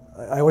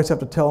 I always have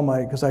to tell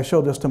because I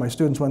showed this to my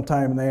students one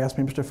time and they asked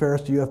me, Mr.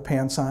 Faris, do you have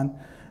pants on?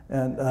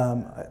 And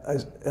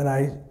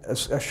I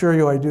assure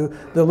you I do.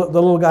 The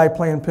little guy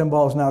playing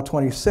pinball is now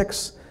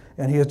 26,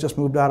 and he has just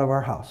moved out of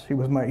our house.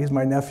 He's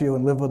my nephew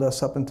and lived with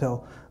us up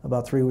until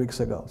about 3 weeks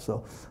ago.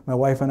 So my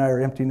wife and I are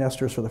empty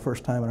nesters for the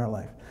first time in our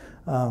life.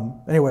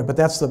 Anyway, but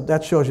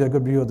that shows you a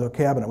good view of the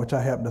cabinet, which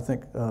I happen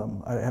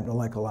to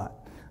like a lot.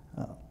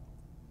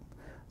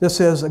 This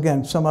is,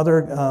 again, some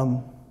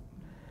other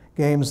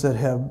games that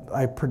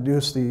I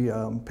produced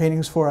the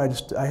paintings for.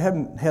 I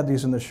haven't had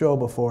these in the show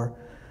before,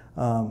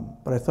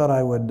 but I thought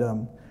I would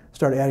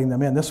start adding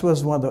them in. This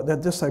was one of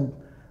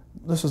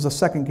this was the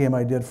second game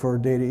I did for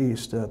Data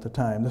East at the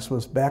time. This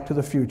was Back to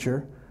the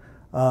Future.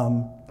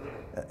 And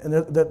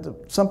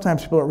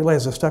sometimes people don't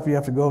realize the stuff you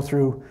have to go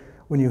through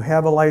when you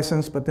have a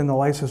license, but then the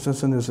license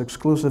isn't as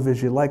exclusive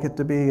as you like it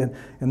to be. And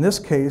in this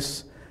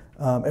case,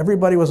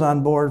 Everybody was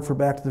on board for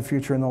Back to the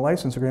Future in the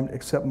license agreement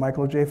except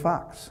Michael J.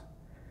 Fox.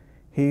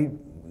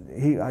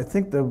 I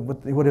think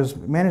what his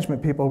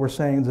management people were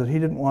saying is that he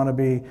didn't want to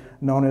be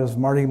known as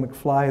Marty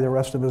McFly the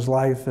rest of his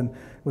life, and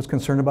was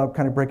concerned about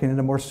kind of breaking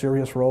into more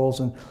serious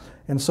roles,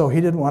 and so he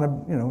didn't want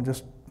to, you know,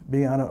 just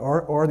be on it.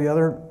 Or the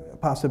other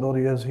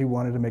possibility is he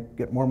wanted to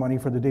get more money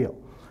for the deal,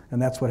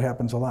 and that's what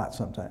happens a lot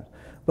sometimes.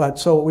 But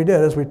so what we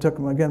did is we took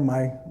him again.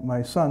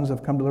 My sons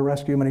have come to the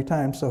rescue many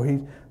times, so he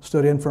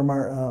stood in for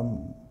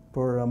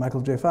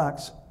Michael J.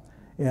 Fox,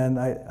 and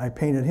I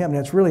painted him, and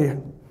it's really.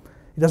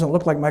 He doesn't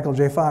look like Michael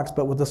J. Fox,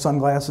 but with the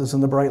sunglasses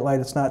and the bright light,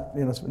 it's not,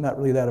 you know, it's not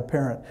really that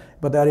apparent.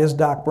 But that is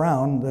Doc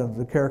Brown,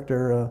 the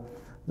character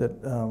that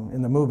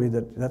in the movie.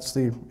 That's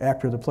the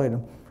actor that played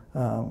him.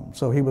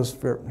 So he was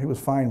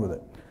fine with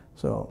it.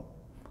 So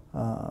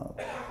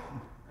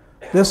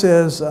this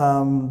is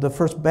the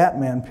first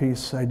Batman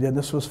piece I did.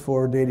 This was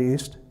for Data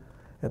East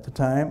at the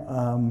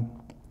time.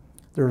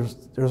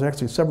 There's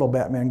actually several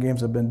Batman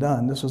games that have been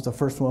done. This was the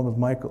first one with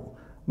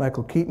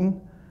Michael Keaton.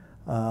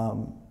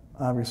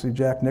 Obviously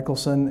Jack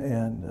Nicholson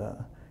and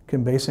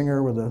Kim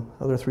Basinger were the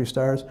other 3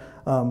 stars.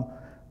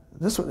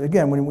 This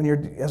again, when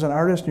you're as an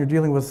artist and you're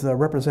dealing with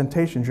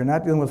representations, you're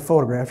not dealing with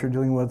photographs. You're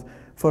dealing with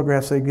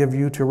photographs they give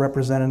you to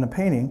represent in a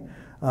painting.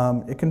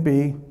 It can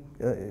be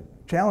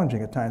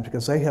challenging at times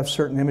because they have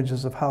certain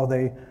images of how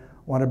they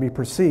want to be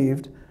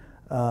perceived,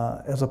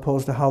 as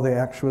opposed to how they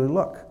actually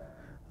look.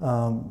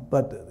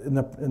 But in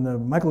the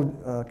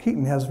Michael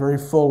Keaton has very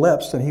full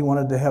lips, and he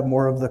wanted to have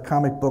more of the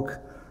comic book.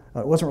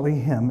 It wasn't really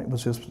him; it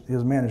was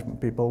his management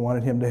people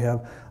wanted him to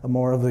have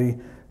more of the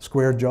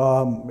square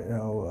jaw, you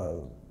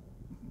know,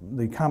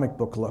 the comic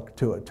book look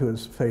to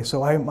his face.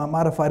 So I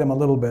modified him a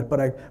little bit, but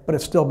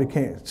it still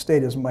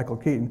stayed as Michael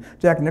Keaton.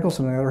 Jack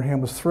Nicholson, on the other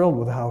hand, was thrilled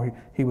with how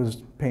he was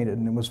painted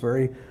and was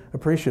very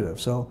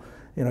appreciative. So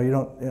you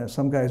know,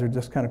 some guys are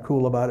just kind of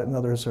cool about it, and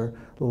others are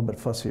a little bit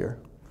fussier.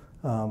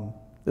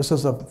 This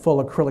is a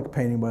full acrylic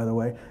painting, by the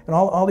way. And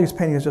all these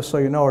paintings, just so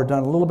you know, are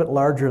done a little bit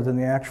larger than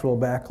the actual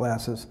back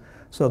glasses.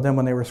 So then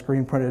when they were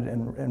screen printed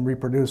and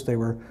reproduced, they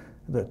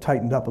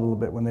tightened up a little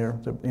bit when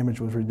the image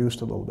was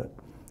reduced a little bit.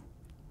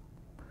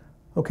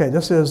 Okay,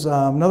 this is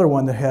another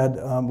one that had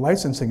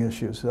licensing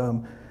issues.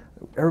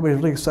 Everybody's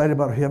really excited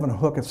about having a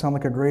hook. It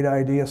sounded like a great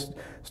idea.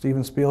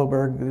 Steven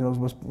Spielberg, you know,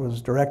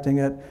 was directing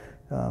it.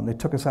 They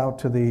took us out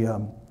to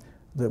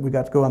we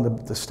got to go on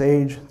the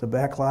stage, the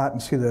back lot,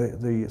 and see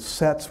the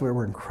sets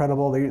were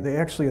incredible. They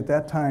actually at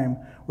that time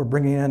were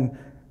bringing in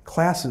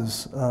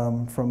classes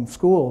from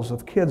schools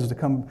of kids to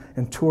come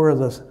and tour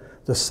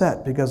the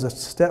set, because the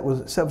set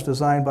was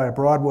designed by a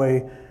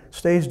Broadway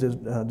stage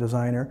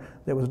designer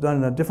that was done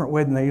in a different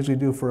way than they usually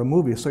do for a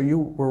movie. So you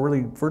were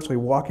really virtually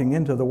walking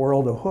into the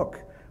world of Hook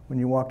when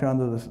you walked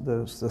onto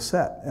the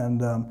set,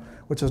 and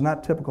which is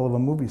not typical of a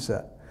movie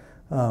set.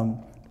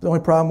 The only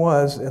problem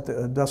was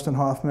Dustin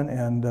Hoffman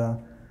and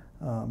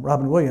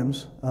Robin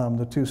Williams,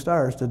 the 2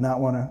 stars, did not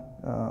want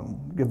to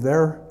give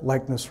their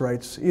likeness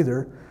rights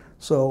either.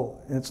 So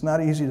it's not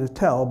easy to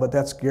tell, but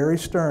that's Gary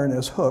Stern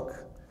as Hook,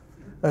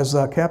 as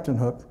Captain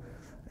Hook,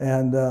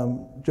 and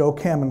Joe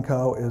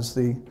Kamenkow is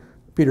the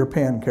Peter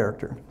Pan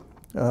character.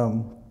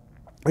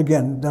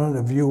 Again, done in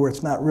a view where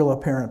it's not real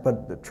apparent,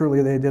 but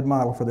truly they did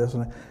model for this,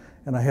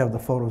 and I have the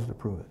photos to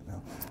prove it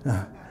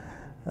now.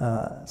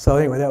 So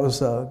anyway, that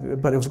was,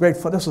 but it was great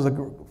fun. This was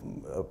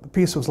a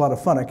piece that was a lot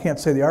of fun. I can't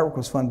say the artwork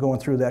was fun going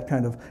through that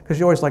kind of, because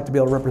you always like to be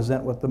able to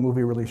represent what the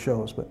movie really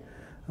shows. But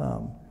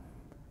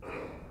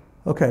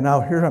okay, now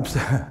here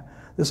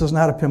this is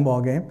not a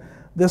pinball game.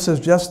 This is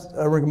just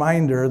a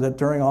reminder that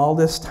during all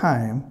this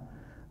time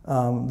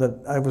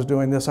that I was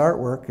doing this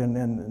artwork,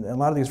 and a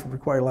lot of these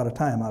require a lot of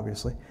time,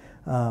 obviously.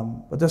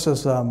 But this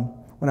is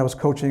when I was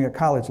coaching at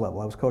college level.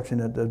 I was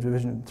coaching at the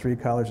Division III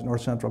college at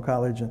North Central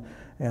College,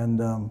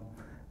 and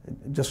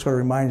it just sort of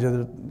reminds you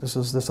that this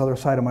is this other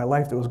side of my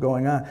life that was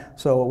going on.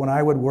 So when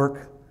I would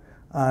work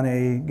on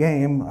a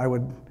game, I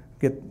would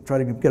try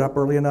to get up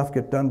early enough,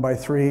 get done by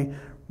 3,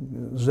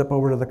 zip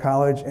over to the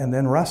college, and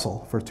then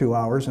wrestle for 2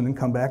 hours, and then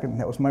come back, and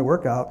that was my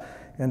workout.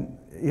 And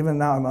even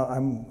now,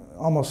 I'm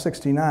almost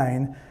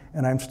 69,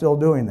 and I'm still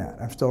doing that.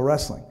 I'm still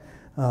wrestling.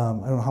 I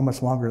don't know how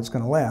much longer it's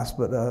going to last,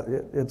 but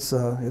it's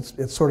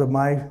sort of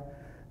my,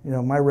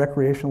 my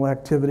recreational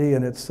activity,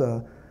 and it's,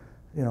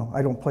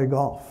 I don't play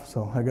golf,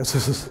 so I guess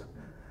this is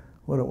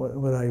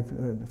what I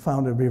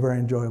found to be very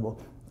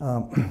enjoyable.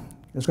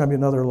 There's going to be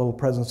another little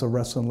presence of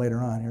wrestling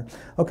later on here.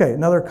 Okay,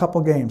 another couple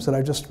games that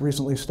I just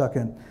recently stuck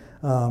in.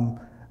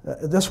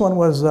 This one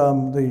was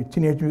the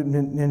Teenage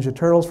Mutant Ninja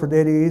Turtles for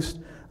Data East.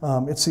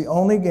 It's the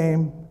only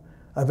game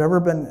I've ever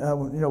been,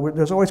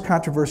 there's always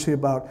controversy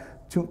about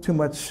too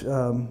much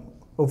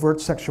overt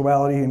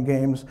sexuality in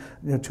games,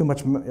 too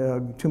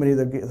many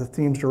of the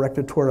themes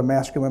directed toward a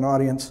masculine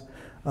audience.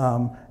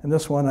 And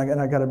this one,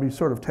 and I got to be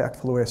sort of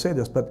tactful the way I say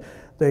this, but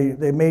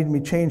they made me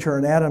change her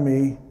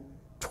anatomy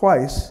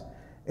twice,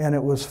 and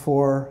it was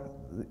for,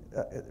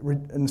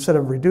 instead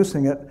of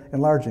reducing it,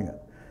 enlarging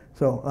it.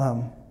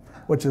 So,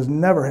 which has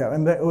never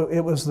happened.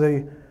 It was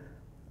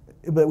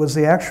but it was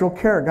the actual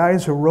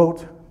guys who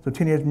wrote the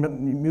Teenage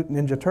Mutant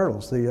Ninja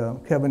Turtles, the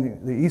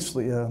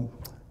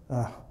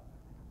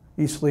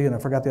Eastleigh, and I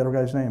forgot the other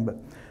guy's name, but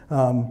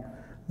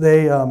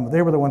they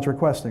were the ones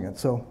requesting it.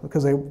 So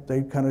because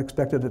they kind of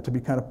expected it to be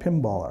kind of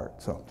pinball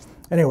art. So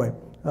anyway,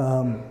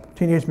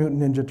 Teenage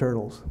Mutant Ninja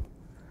Turtles.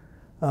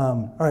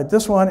 All right,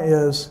 this one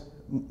is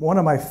one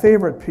of my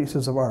favorite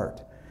pieces of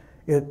art.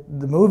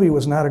 The movie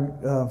was not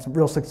a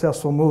real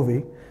successful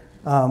movie,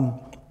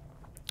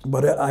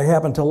 but I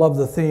happen to love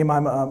the theme.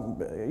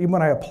 Even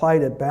when I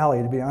applied at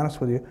Bally, to be honest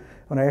with you,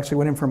 when I actually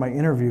went in for my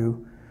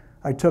interview,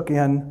 I took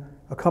in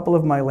a couple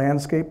of my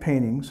landscape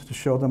paintings to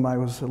show them I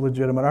was a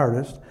legitimate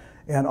artist,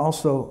 and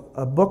also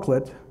a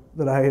booklet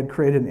that I had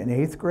created in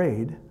 8th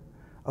grade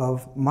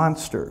of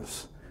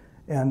monsters.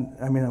 And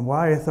I mean,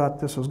 why I thought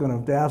this was going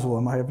to dazzle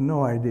them, I have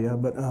no idea.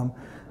 And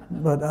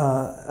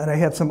I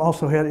had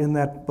also had in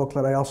that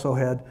booklet, I also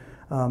had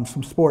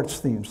some sports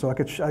themes. So I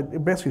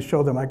basically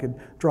show them I could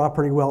draw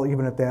pretty well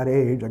even at that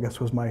age, I guess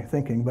was my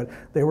thinking, but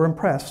they were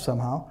impressed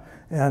somehow.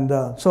 And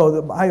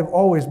I have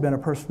always been a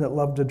person that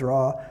loved to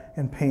draw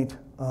and paint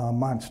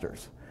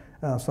monsters.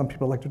 Some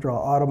people like to draw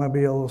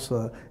automobiles.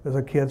 As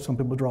a kid, some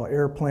people draw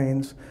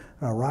airplanes,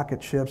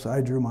 rocket ships.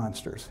 I drew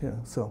monsters. Yeah,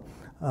 so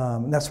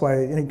and that's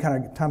why any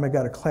kind of time I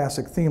got a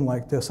classic theme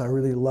like this, I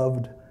really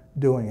loved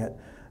doing it.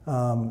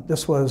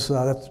 This was,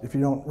 if you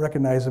don't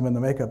recognize him in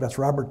the makeup, that's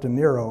Robert De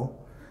Niro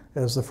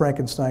as the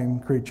Frankenstein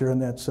creature,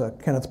 and that's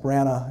Kenneth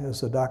Branagh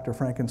as the Dr.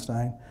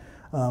 Frankenstein.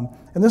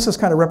 And this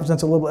kind of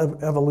represents a little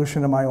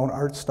evolution of my own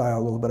art style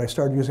a little bit. I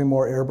started using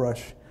more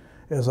airbrush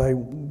as I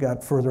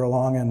got further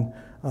along in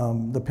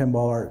the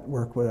pinball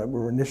artwork,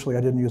 where initially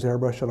I didn't use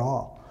airbrush at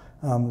all.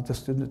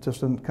 Just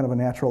kind of a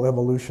natural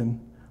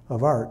evolution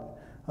of art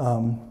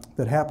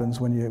that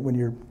happens when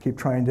you keep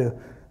trying to,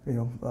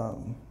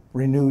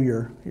 renew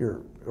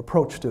your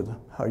approach to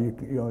how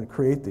you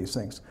create these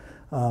things.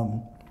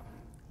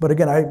 But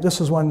again,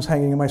 this is one's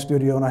hanging in my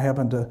studio, and I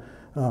happen to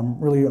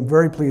really am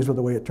very pleased with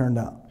the way it turned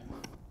out.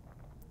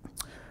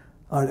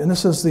 And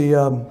this is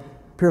the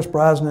Pierce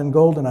Brosnan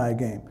GoldenEye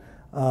game.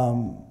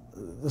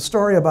 The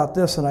story about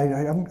this, and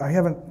I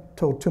haven't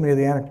told too many of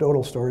the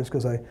anecdotal stories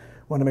because I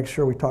want to make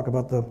sure we talk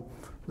about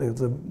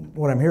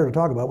what I'm here to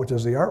talk about, which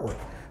is the artwork.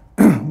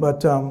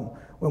 But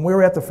when we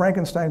were at the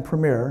Frankenstein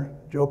premiere,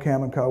 Joe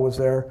Kamenkow was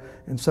there,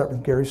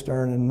 and Gary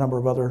Stern and a number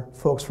of other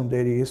folks from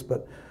Data East.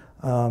 But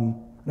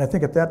and I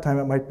think at that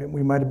time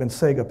we might have been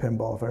Sega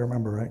Pinball, if I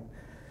remember right.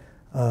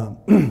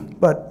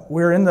 But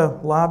we're in the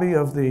lobby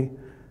of the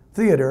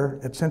theater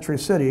at Century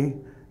City,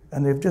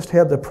 and they've just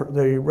had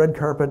the red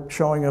carpet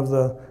showing of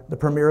the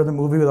premiere of the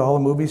movie with all the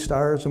movie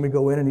stars, and we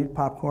go in and eat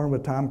popcorn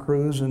with Tom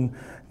Cruise and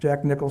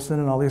Jack Nicholson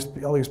and all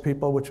these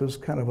people, which was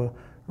kind of a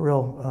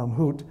real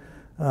hoot.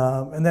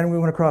 And then we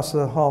went across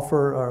the hall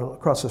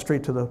across the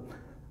street to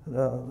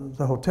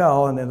the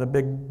hotel, and in a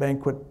big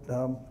banquet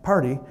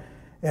party.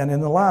 And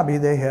in the lobby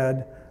they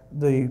had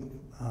the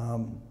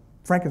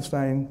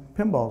Frankenstein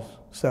pinballs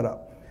set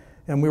up,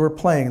 and we were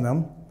playing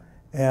them.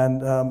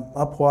 And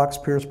up walks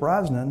Pierce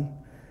Brosnan,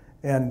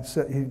 and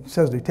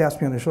he taps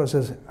me on the shoulder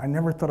and says, "I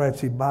never thought I'd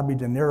see Bobby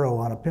De Niro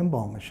on a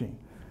pinball machine."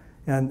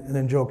 And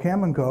then Joe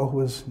Kamenkow, who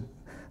was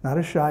not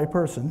a shy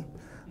person,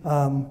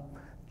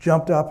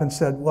 jumped up and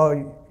said,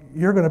 "Well,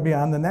 you're going to be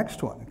on the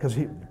next one," because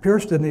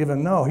Pierce didn't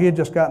even know. He had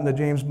just gotten the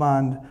James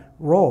Bond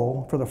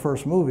role for the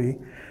first movie,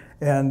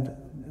 and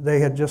they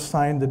had just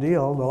signed the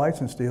deal, the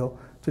license deal,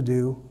 to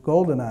do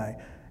GoldenEye.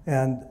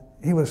 And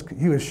he was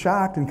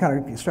shocked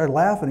and he started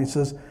laughing. He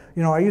says,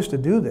 "I used to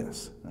do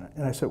this."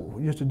 And I said, "Well,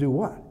 you used to do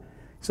what?"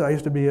 He said, "I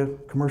used to be a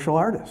commercial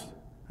artist."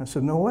 I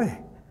said, "No way."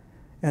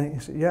 And he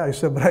said, "Yeah." He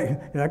said, "But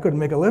I couldn't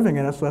make a living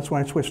in it, so that's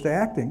when I switched to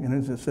acting."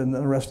 And he said,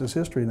 "The rest is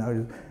history now."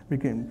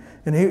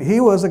 And he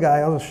was a guy,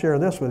 I'll just share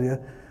this with you.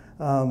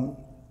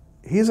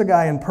 He's a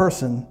guy in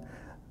person.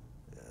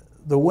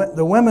 The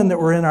women that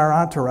were in our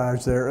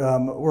entourage there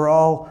were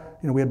all,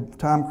 we had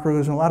Tom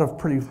Cruise and a lot of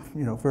pretty,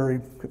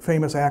 very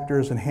famous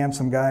actors and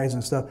handsome guys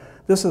and stuff.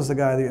 This is the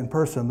guy that in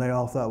person they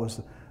all thought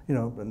was,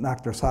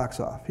 knocked their socks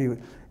off.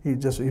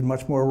 He's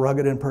much more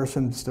rugged in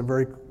person, just a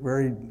very,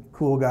 very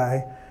cool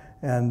guy.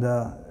 And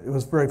it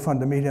was very fun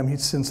to meet him. He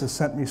since has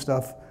sent me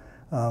stuff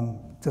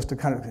just to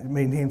kind of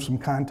maintain some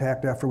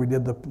contact after we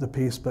did the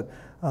piece. But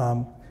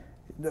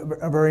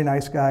a very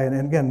nice guy. And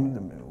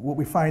again, what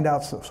we find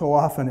out so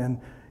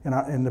often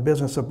in the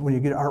business of when you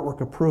get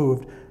artwork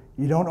approved,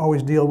 you don't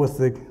always deal with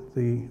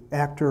the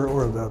actor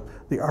or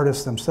the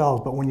artist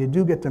themselves, but when you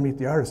do get to meet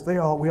the artist, we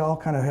all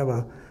kind of have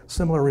a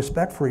similar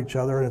respect for each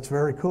other, and it's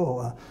very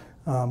cool.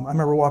 I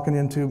remember walking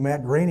into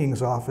Matt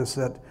Groening's office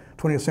at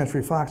 20th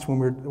Century Fox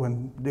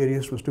when Data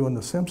East was doing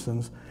The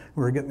Simpsons.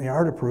 We were getting the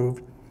art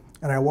approved,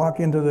 and I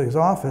walk into his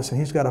office, and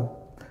he's got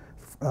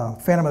a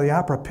Phantom of the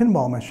Opera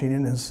pinball machine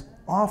in his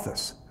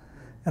office.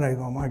 And I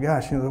go, "Oh my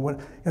gosh," and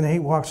then he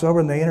walks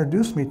over and they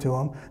introduced me to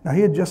him. Now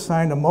he had just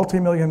signed a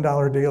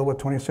multi-million-dollar deal with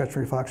 20th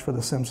Century Fox for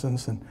The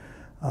Simpsons, and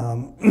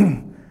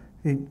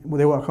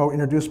they walk over,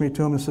 introduced me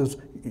to him and says,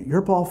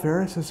 "You're Paul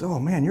Faris?" I says, "Oh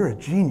man, you're a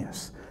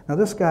genius." Now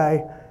this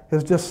guy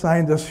has just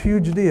signed this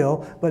huge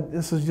deal, but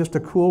this is just a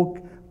cool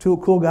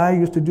guy. He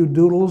used to do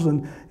doodles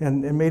and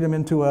made him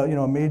into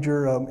a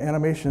major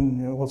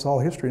animation. Well, it's all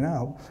history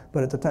now,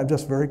 but at the time,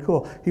 just very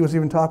cool. He was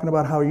even talking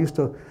about how he used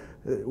to,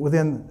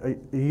 within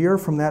a year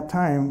from that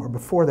time, or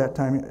before that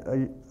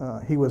time,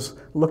 he was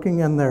looking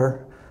in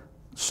their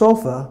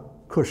sofa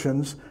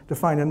cushions to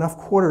find enough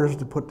quarters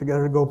to put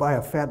together to go buy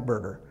a fat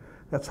burger.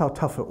 That's how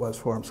tough it was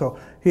for him. So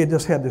he had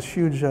just had this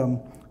huge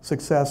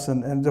success,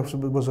 and just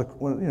was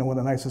one of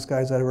the nicest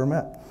guys I ever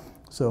met.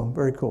 So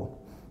very cool.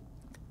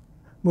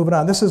 Moving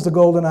on, this is the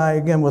Golden Eye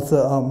again with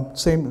the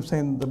same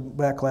the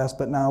back glass,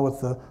 but now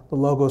with the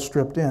logo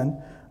stripped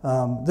in.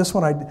 This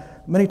one,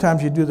 many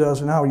times you do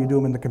those now. You do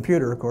them in the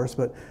computer, of course,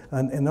 but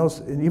in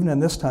those, even in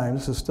this time,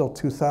 this is still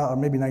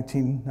 2000, maybe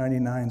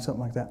 1999, something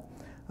like that.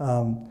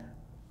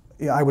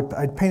 Yeah,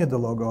 I painted the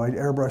logo. I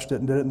airbrushed it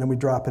and did it, and then we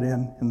drop it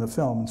in the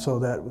film,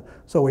 and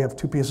so we have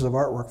 2 pieces of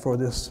artwork for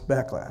this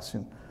back glass.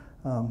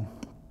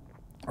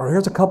 Or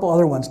here's a couple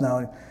other ones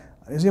now.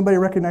 Does anybody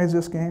recognize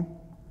this game?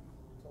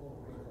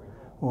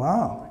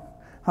 Wow.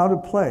 How to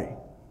play?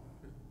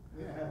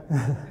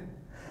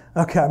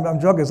 Okay, I'm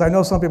joking, because I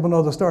know some people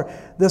know the story.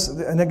 This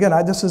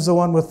is the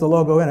one with the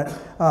logo in it.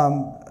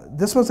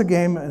 This was a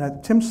game,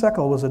 and Tim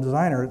Seckel was a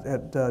designer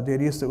at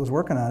Data East that was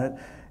working on it,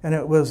 and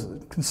it was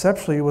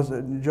conceptually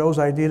Joe's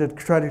idea to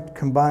try to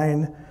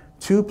combine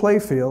 2 play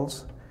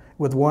fields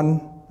with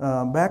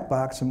 1 back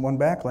box and 1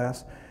 back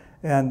glass,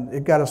 and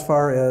it got as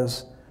far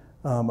as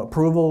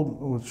approval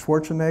with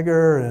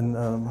Schwarzenegger, and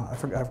I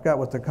forgot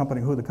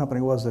who the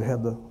company was that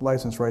had the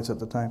license rights at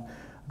the time,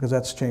 because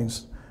that's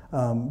changed.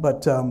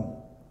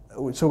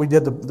 So we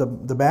did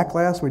the back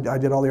glass. I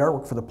did all the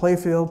artwork for the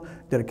playfield.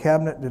 Did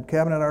cabinet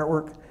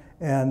artwork,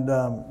 and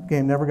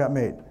game never got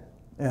made.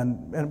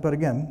 But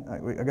again,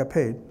 I got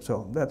paid,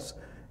 so that's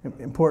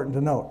important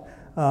to note.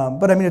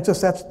 But I mean,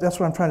 that's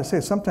what I'm trying to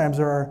say. Sometimes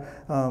there are.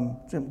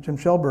 Jim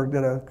Shellberg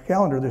did a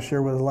calendar this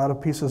year with a lot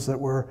of pieces that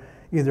were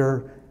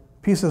either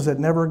pieces that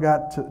never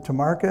got to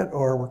market,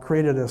 or were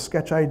created as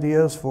sketch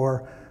ideas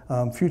for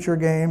future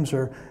games,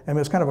 and it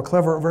was kind of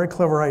a very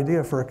clever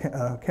idea for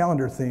a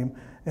calendar theme.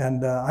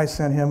 And I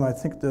sent him, I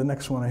think the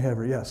next one I have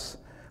here, yes.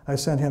 I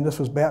sent him, this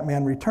was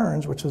Batman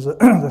Returns, which is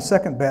the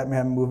second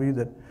Batman movie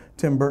that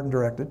Tim Burton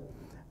directed.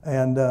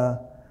 And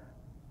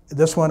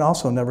this one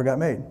also never got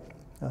made.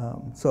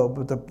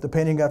 But the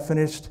painting got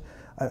finished.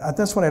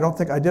 This one,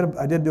 I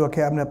did do a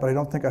cabinet, but I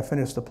don't think I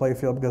finished the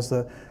playfield, because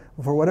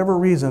for whatever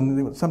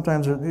reason,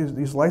 sometimes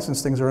these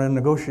license things are in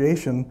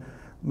negotiation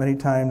many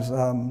times,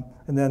 and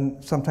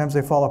then sometimes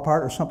they fall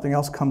apart, or something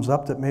else comes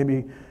up that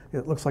maybe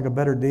it looks like a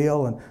better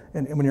deal,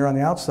 and when you're on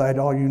the outside,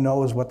 all you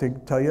know is what they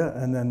tell you,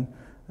 and then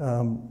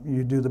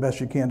you do the best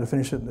you can to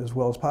finish it as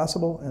well as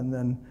possible, and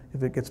then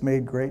if it gets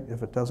made, great.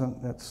 If it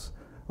doesn't, that's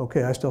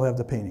okay. I still have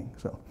the painting.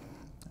 So,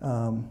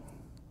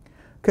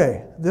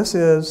 okay, this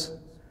is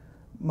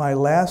my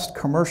last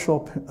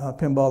commercial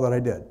pinball that I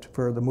did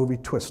for the movie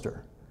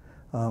Twister.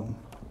 I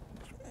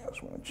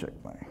just want to check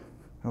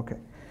okay.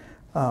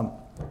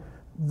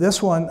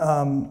 This one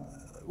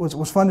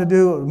was fun to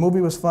do. The movie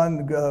was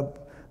fun.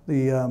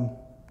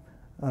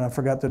 I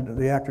forgot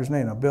the actor's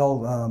name,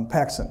 Bill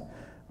Paxton.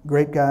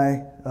 Great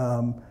guy.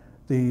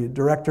 The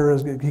director,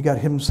 he got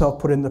himself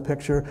put in the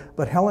picture.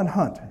 But Helen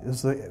Hunt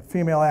is the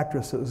female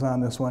actress that was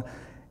on this one.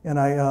 And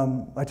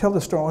I tell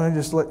this story, I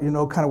just let you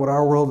know kind of what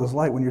our world is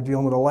like when you're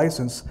dealing with a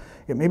license.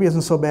 It maybe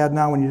isn't so bad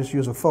now when you just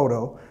use a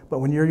photo, but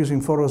when you're using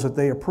photos that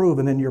they approve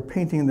and then you're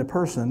painting the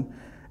person,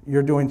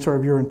 you're doing sort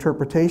of your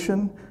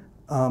interpretation.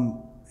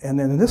 And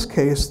then in this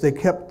case,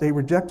 they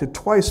rejected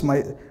twice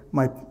my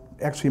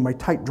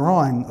tight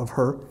drawing of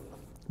her,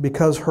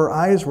 because her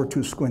eyes were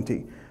too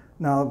squinty.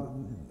 Now,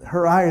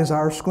 her eyes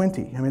are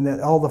squinty. I mean,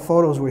 all the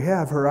photos we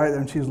have, her eye,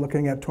 and she's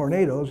looking at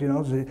tornadoes,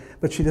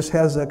 but she just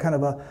has a kind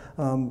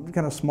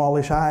of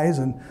smallish eyes,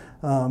 and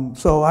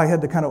so I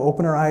had to kind of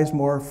open her eyes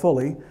more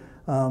fully.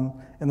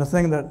 And the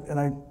thing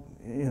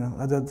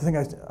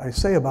I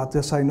say about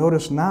this, I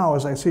notice now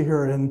as I see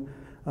her in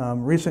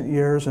recent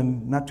years,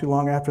 and not too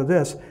long after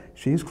this,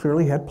 she's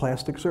clearly had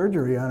plastic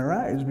surgery on her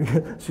eyes,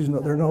 because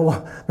they're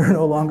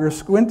no longer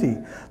squinty.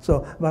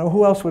 So, but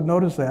who else would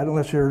notice that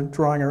unless you're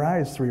drawing her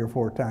eyes 3 or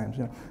 4 times?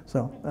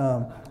 So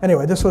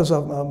anyway, this was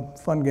a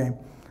fun game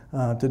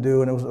to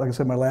do, and it was, like I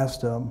said, my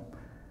last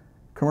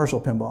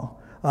commercial pinball.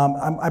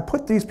 I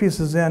put these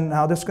pieces in.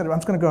 Now, I'm just going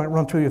to go and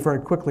run through you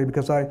very quickly,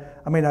 because I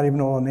may not even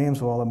know all the names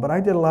of all of them. But I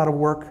did a lot of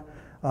work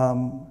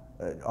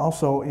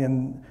also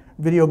in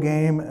video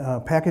game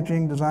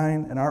packaging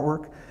design and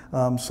artwork.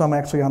 Some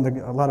actually on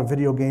a lot of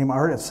video game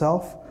art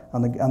itself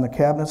on the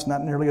cabinets,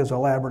 not nearly as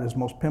elaborate as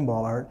most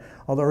pinball art.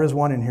 Although there is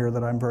one in here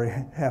that I'm very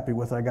happy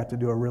with. I got to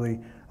do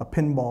a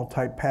pinball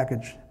type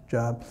package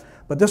job.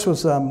 But this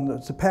was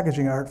it's a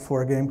packaging art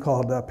for a game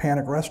called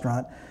Panic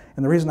Restaurant.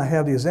 And the reason I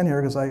have these in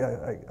here is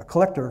a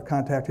collector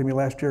contacted me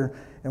last year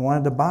and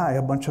wanted to buy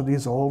a bunch of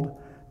these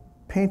old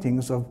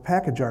paintings of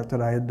package art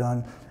that I had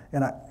done.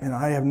 And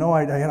I have no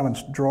idea. I had them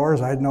in drawers.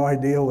 I had no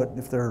idea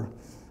if they're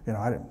you know,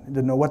 I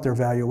didn't know what their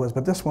value was,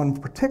 but this one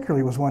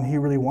particularly was one he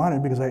really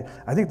wanted because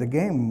I think the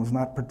game was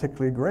not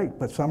particularly great,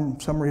 but some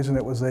reason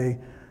it was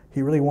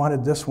he really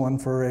wanted this one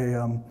for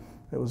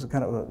it was a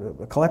kind of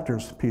a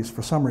collector's piece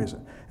for some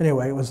reason.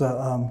 Anyway, it was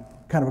a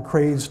kind of a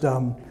crazed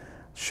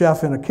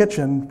chef in a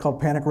kitchen called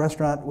Panic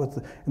Restaurant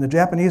and the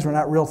Japanese were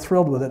not real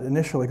thrilled with it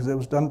initially because it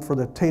was done for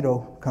the Tato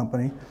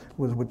company,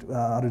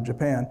 out of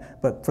Japan,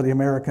 but for the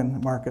American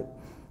market.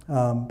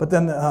 But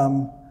then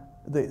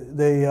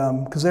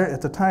because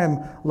at the time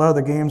a lot of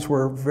the games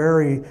were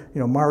very, you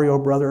know, Mario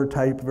Brother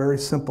type, very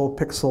simple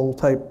pixel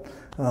type,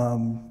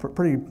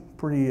 pretty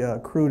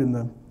crude in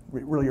the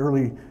really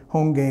early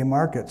home game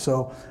market.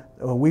 So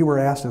we were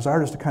asked as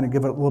artists to kind of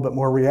give it a little bit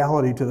more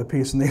reality to the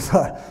piece, and they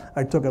thought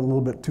I took it a little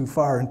bit too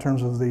far in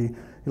terms of he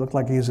looked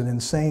like he's an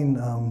insane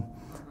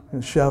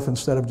chef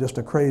instead of just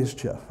a crazed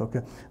chef. Okay,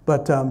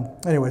 but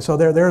anyway, so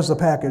there's the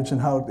package and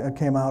how it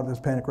came out as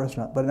Panic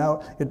Restaurant. But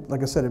now,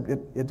 like I said,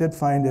 it did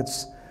find it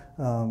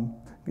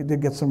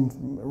did get some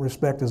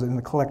respect as in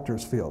the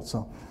collector's field.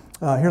 So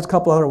here's a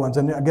couple other ones,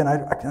 and again,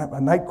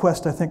 Night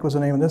Quest I think was the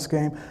name of this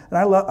game,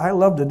 and I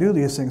love to do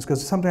these things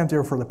because sometimes they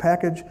were for the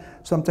package,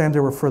 sometimes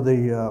they were for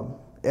the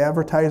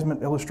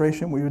advertisement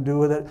illustration we would do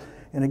with it,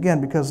 and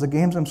again, because the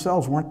games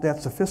themselves weren't that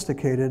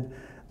sophisticated,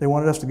 they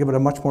wanted us to give it a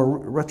much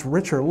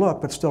richer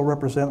look, but still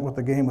represent what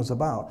the game was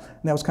about,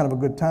 and that was kind of a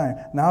good time.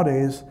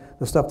 Nowadays,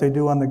 the stuff they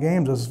do on the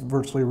games is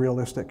virtually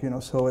realistic, you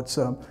know, so it's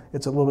a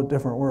little bit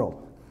different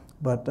world.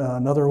 But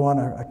another one,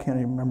 I can't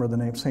even remember the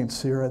name, St.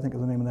 Cyr, I think is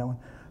the name of that one.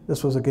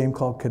 This was a game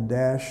called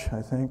Kadash,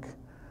 I think.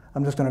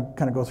 I'm just going to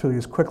kind of go through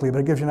these quickly, but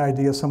it gives you an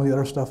idea of some of the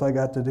other stuff I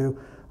got to do.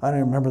 I don't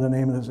even remember the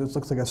name of this. It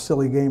looks like a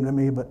silly game to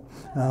me, but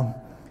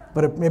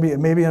it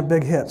may be a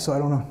big hit, so I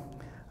don't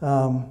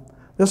know.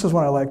 This is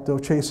one I like, though,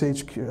 Chase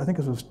HQ. I think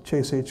this was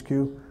Chase HQ.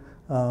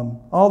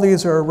 All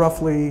these are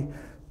roughly,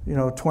 you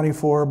know,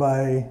 24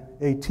 by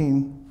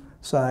 18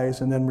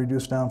 size, and then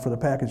reduced down for the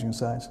packaging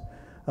size.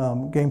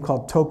 Game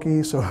called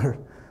Toki, so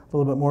a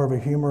little bit more of a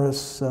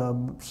humorous,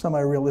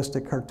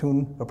 semi-realistic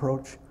cartoon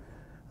approach.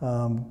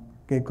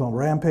 Game called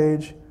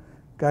Rampage.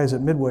 Guys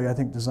at Midway, I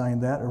think,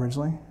 designed that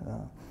originally.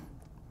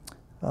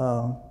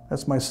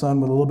 That's my son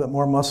with a little bit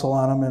more muscle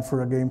on him, and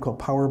for a game called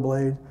Power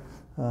Blade.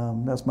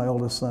 That's my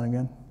oldest son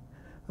again.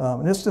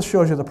 And this just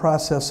shows you the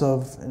process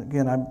of, and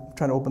again, I'm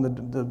trying to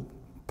open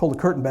pull the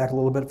curtain back a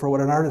little bit for what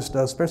an artist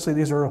does, especially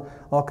these are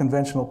all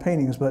conventional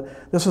paintings,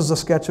 but this is a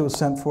sketch that was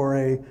sent for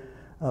a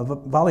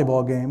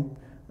volleyball game.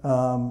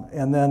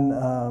 And then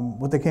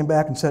what they came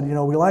back and said, you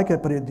know, we like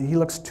it, but he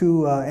looks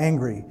too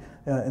angry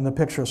in the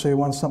picture, so he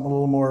wants something a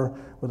little more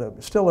with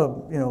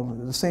you know,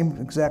 the same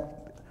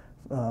exact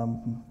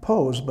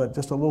pose, but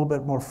just a little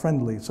bit more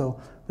friendly.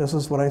 So this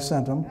is what I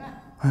sent him,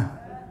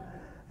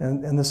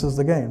 and this is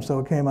the game. So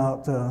it came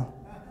out.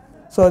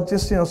 So it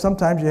just, you know,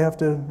 sometimes you have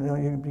to, you know,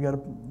 you got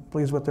to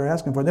please what they're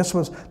asking for.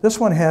 This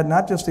one had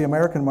not just the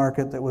American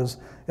market that was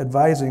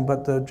advising,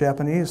 but the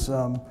Japanese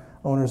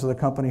owners of the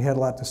company had a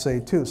lot to say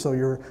too. So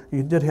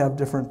you did have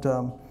different,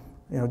 you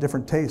know,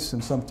 different tastes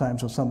and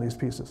sometimes with some of these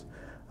pieces.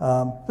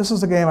 This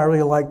is a game I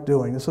really liked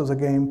doing. This was a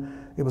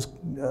game. It was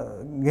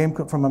a game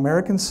from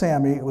American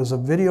Sammy. It was a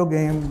video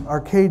game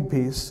arcade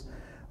piece,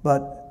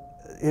 but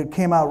it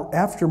came out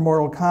after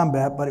Mortal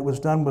Kombat. But it was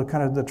done with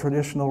kind of the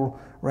traditional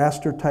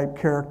raster type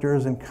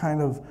characters and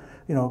kind of,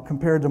 you know,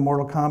 compared to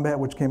Mortal Kombat,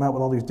 which came out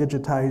with all these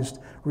digitized,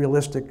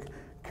 realistic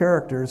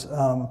characters.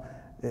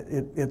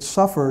 It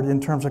suffered in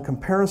terms of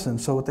comparison.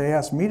 So what they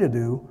asked me to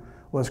do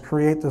was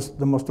create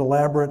the most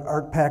elaborate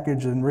art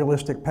package and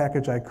realistic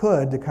package I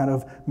could to kind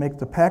of make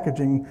the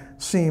packaging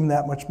seem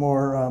that much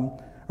more,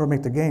 or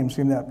make the game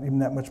seem even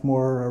that much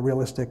more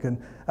realistic. And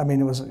I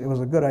mean, it was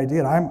a good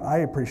idea, and I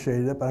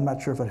appreciated it, but I'm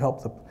not sure if it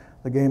helped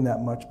the game that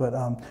much. But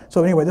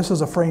so anyway, this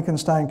is a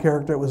Frankenstein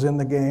character that was in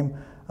the game,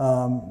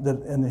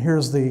 and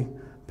here's the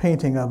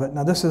painting of it.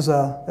 Now that's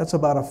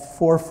about a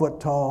 4-foot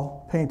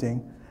tall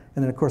painting.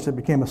 And then, of course, it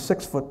became a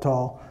 6-foot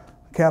tall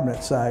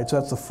cabinet side. So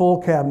that's the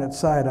full cabinet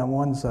side on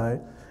one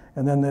side.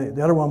 And then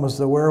the other one was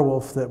the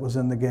werewolf that was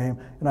in the game.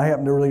 And I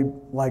happen to really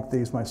like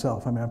these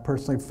myself. I mean, I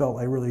personally felt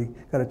I really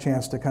got a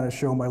chance to kind of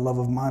show my love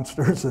of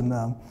monsters and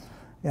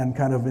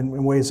kind of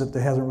in ways that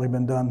hasn't really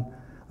been done.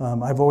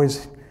 I've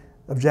always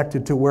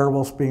objected to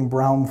werewolves being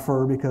brown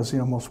fur because, you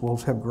know, most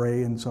wolves have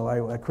gray. And so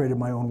I created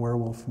my own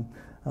werewolf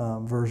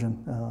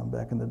version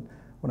back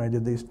when I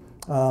did these.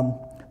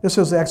 This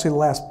was actually the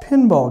last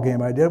pinball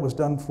game I did. It was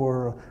done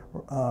for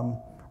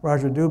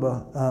Roger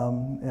Duba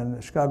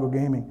and Chicago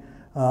Gaming.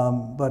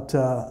 But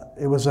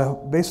it was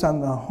based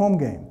on a home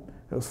game.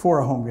 It was for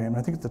a home game.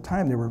 I think at the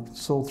time they were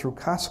sold through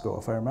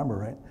Costco, if I remember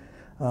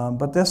right.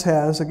 But this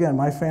has, again,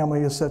 my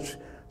family is such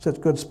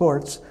good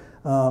sports.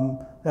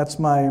 That's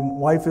my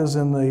wife is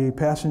in the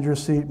passenger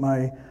seat.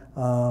 My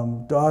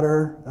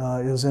daughter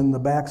is in the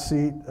back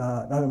seat.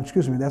 No,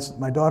 excuse me,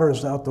 my daughter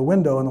is out the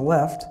window on the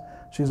left.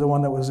 She's the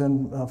one that was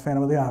in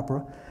Phantom of the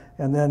Opera.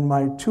 And then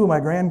two of my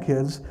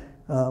grandkids,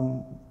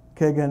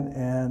 Kagan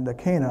and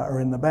Kana, are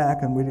in the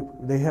back,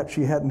 and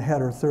she hadn't had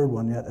her third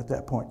one yet at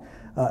that point.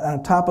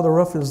 On top of the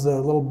roof is the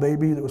little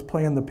baby that was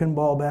playing the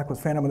pinball back with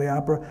Phantom of the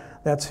Opera.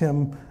 That's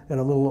him at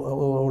a little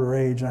older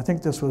age. And I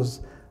think this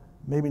was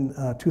maybe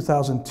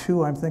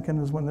 2002, I'm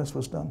thinking, is when this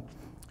was done,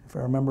 if I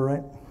remember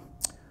right.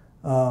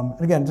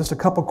 And again, just a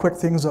couple quick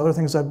things, other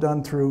things I've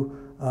done through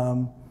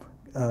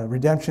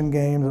redemption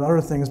games and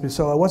other things.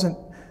 So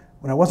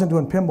when I wasn't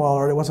doing pinball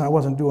art, I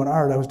wasn't doing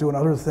art, I was doing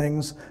other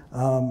things.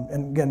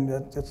 And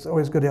again, it's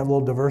always good to have a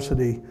little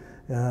diversity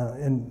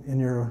in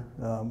your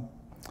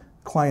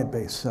client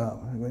base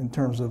in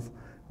terms of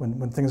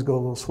when things go a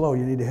little slow,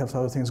 you need to have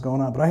other things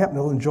going on. But I happen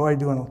to enjoy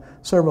doing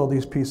several of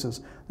these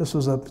pieces. This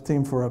was a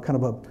theme for a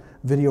kind of a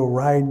video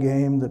ride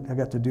game that I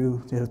got to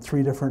do. You had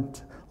 3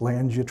 different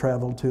lands you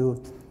traveled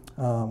to.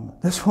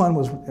 This one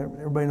was,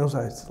 everybody knows,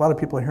 a lot of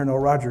people here know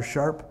Roger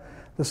Sharp.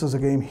 This is a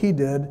game he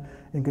did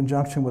in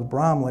conjunction with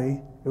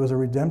Bromley. It was a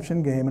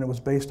redemption game, and it was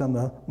based on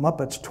the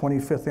Muppets'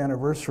 25th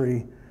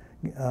anniversary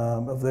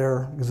of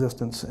their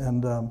existence.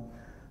 And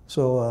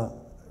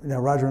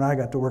Roger and I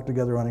got to work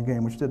together on a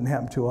game, which didn't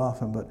happen too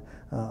often, but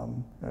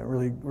a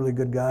really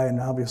good guy,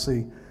 and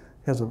obviously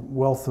has a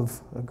wealth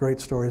of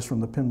great stories from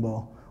the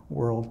pinball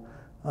world.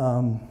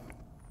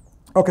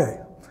 Okay,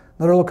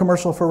 another little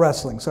commercial for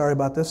wrestling. Sorry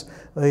about this.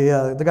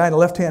 The guy in the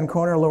left-hand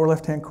corner, lower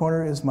left-hand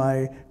corner, is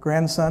my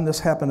grandson. This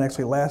happened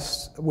actually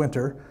last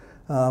winter.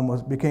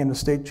 Became the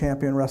state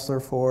champion wrestler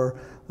for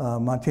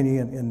Montini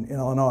in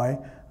Illinois.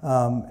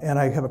 And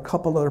I have a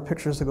couple other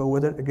pictures to go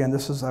with it. Again,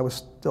 I was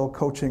still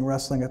coaching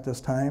wrestling at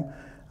this time.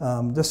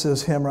 This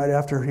is him right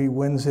after he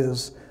wins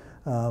his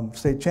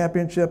state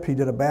championship. He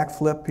did a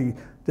backflip, he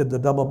did the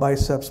double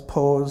biceps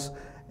pose,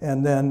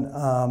 and then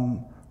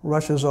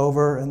rushes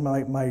over, and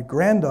my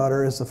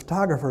granddaughter is the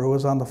photographer who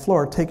was on the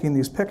floor taking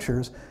these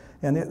pictures.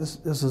 And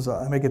this is,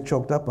 I may get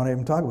choked up when I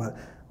even talk about it,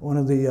 one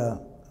of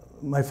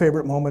my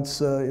favorite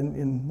moments,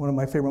 in one of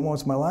my favorite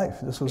moments of my life.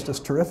 This was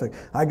just terrific.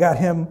 I got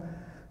him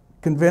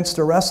convinced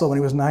to wrestle when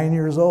he was 9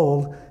 years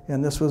old,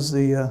 and this was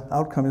the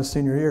outcome of his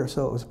senior year,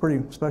 so it was a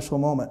pretty special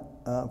moment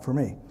for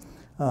me.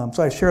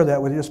 So I share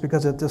that with you just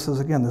because this is,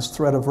 again, this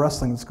thread of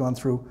wrestling that's gone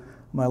through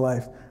my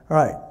life. All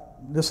right,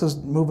 this is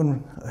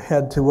moving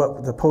ahead to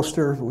what the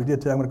poster we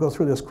did today. I'm going to go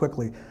through this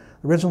quickly.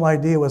 The original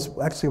idea was,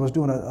 actually I was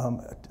doing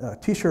a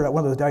t-shirt,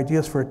 one of the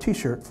ideas for a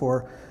t-shirt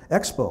for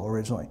Expo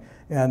originally.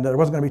 And there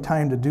wasn't going to be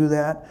time to do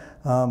that.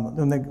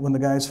 When the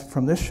guys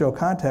from this show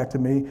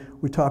contacted me,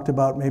 we talked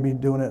about maybe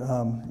doing it,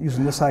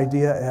 using this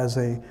idea as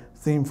a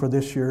theme for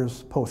this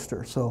year's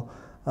poster. So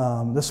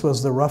this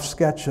was the rough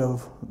sketch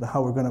of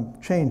how we're going to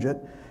change it.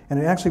 And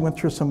it actually went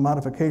through some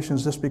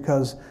modifications just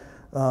because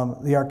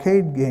the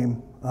arcade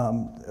game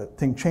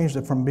thing changed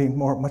it from being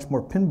much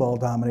more pinball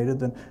dominated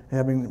than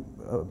having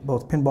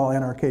both pinball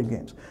and arcade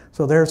games.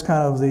 So there's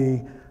kind of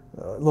the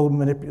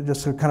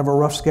just kind of a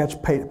rough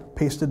sketch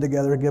pasted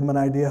together, give them an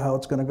idea how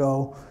it's going to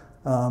go.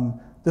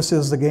 This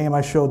is the game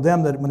I showed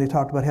them that when they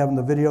talked about having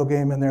the video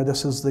game in there.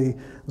 This is the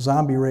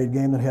Zombie Raid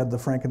game that had the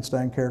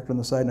Frankenstein character on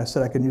the side, and I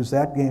said I could use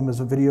that game as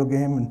a video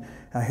game, and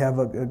I have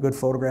good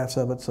photographs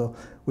of it, so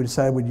we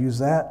decided we'd use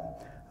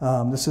that.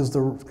 This is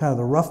the kind of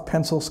the rough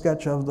pencil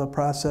sketch of the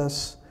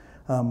process,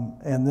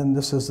 and then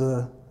this is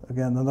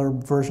again another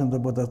version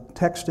with the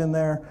text in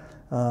there.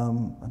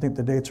 I think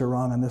the dates are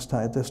wrong on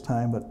at this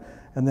time,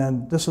 and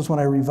then this is when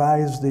I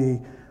revised the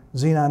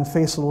Xenon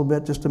face a little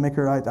bit, just to make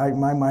her, in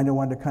my mind, I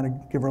wanted to kind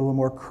of give her a little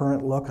more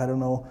current look. I don't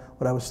know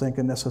what I was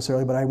thinking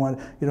necessarily, but I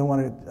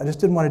just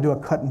didn't want to do a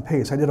cut and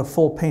paste. I did a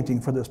full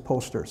painting for this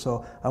poster,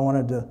 so I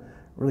wanted to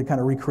really kind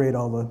of recreate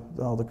all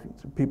the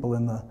people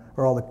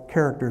all the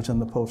characters in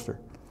the poster.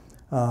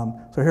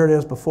 So here it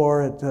is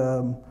before it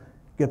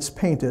gets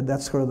painted.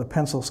 That's sort of the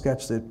pencil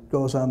sketch that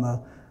goes on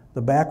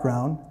the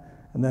background.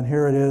 And then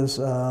here it is,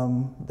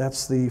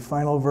 that's the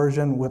final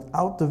version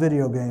without the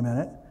video game in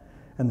it.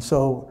 And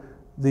so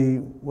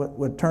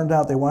what turned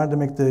out, they wanted to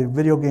make the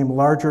video game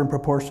larger in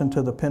proportion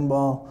to the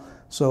pinball.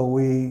 So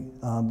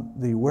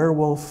the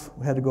werewolf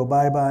had to go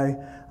bye-bye.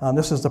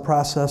 This is the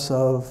process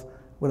of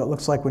what it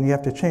looks like when you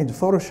have to change.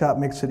 Photoshop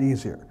makes it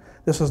easier.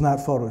 This is not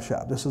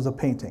Photoshop, this is a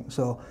painting.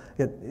 So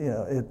it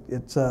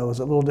was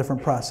a little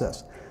different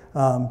process.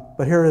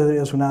 But here it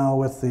is now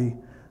with the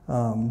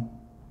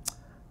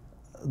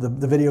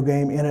video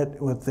game in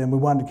it, and we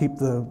wanted to keep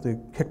the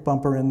kick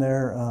bumper in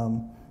there,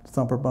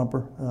 thumper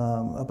bumper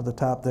up at the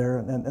top there,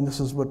 and this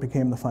is what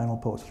became the final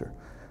poster.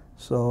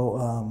 So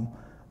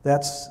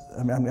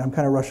I'm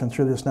kind of rushing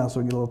through this now so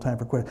we get a little time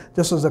for questions.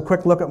 This is a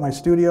quick look at my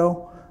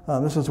studio.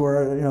 This is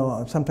where,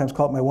 I sometimes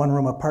call it my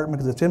one-room apartment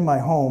because it's in my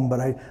home, but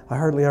I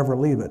hardly ever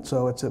leave it.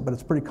 So it's a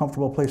pretty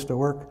comfortable place to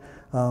work.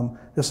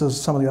 This is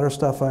some of the other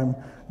stuff I'm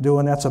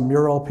doing. That's a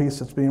mural piece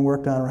that's being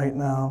worked on right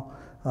now.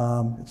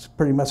 It's a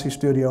pretty messy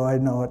studio, I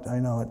know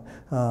it.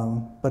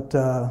 But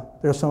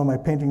there's some of my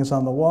paintings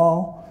on the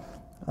wall.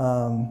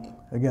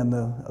 Again,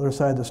 the other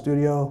side of the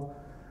studio,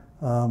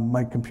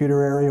 my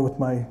computer area with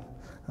my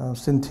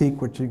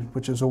Cintiq,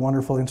 which is a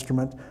wonderful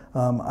instrument.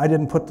 I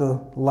didn't put the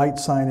light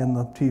sign in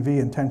the TV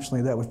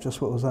intentionally. That was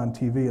just what was on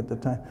TV at the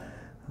time.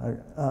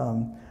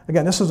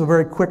 Again, this is a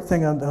very quick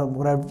thing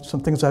on some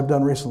things I've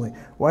done recently.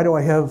 Why do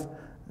I have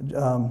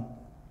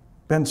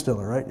Ben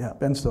Stiller, right? Yeah,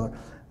 Ben Stiller.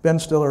 Ben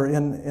Stiller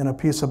in a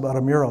piece about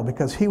a mural,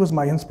 because he was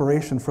my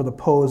inspiration for the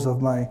pose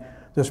of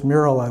this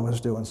mural I was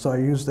doing. So I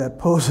used that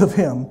pose of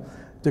him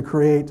to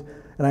create,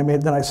 and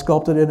then I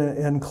sculpted it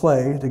in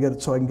clay to get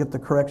it so I can get the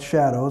correct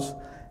shadows.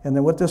 And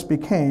then what this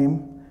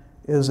became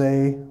is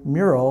a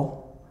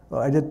mural.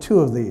 I did 2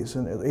 of these,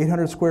 and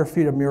 800 square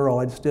feet of mural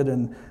I just did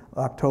in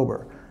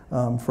October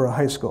for a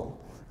high school.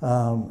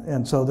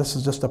 And so this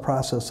is just a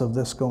process of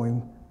this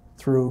going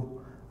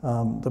through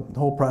the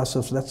whole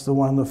process. That's the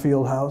one in the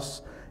field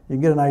house. You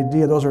get an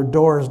idea. Those are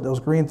doors. Those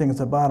green things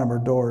at the bottom are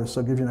doors,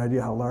 so it gives you an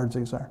idea how large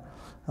these are.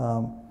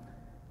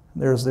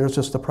 There's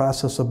just the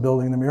process of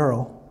building the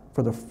mural.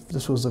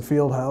 This was the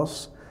field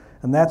house,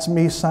 and that's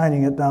me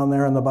signing it down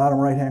there in the bottom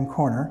right-hand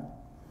corner.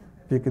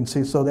 If you can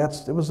see, so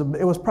it was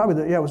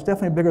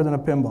definitely bigger than a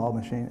pinball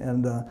machine,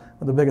 and one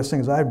of the biggest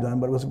things I've done.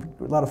 But it was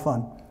a lot of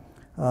fun.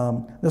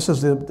 This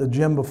is the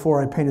gym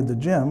before I painted the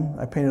gym.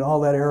 I painted all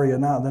that area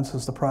now. This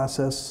is the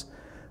process,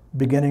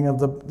 beginning of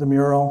the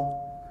mural.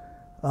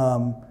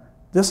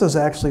 This is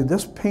actually,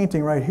 this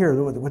painting right here,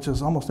 which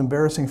is almost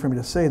embarrassing for me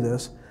to say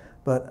this,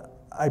 but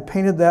I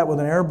painted that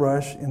with an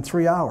airbrush in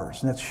 3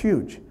 hours, and that's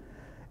huge.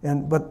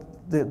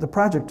 But the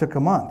project took a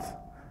month.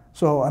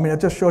 So, I mean, it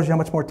just shows you how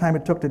much more time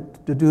it took to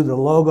do the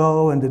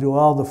logo and to do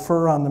all the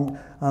fur on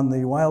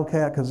the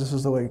Wildcat, because this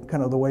is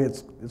kind of the way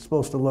it's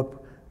supposed to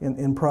look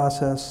in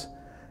process.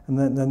 And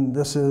then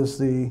this is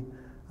the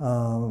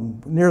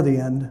near the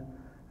end,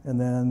 and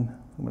then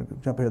I'm going to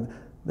jump ahead.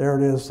 There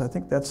it is. I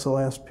think that's the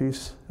last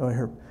piece. Oh,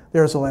 here,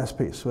 there's the last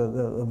piece of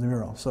the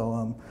mural.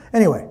 So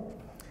anyway,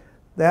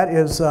 that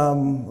is a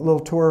little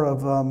tour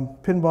of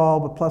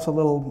pinball, but plus a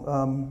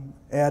little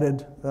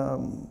added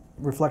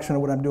reflection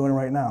of what I'm doing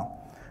right now.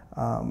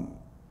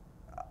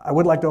 I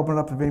would like to open it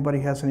up if anybody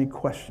has any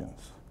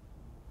questions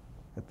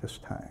at this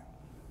time.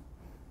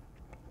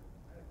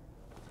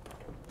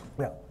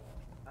 Yeah.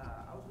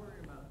 I was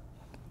wondering about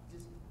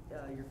just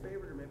your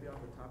favorite, or maybe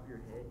off the top of your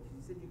head.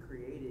 You said you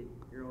created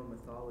your own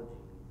mythology.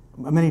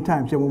 Many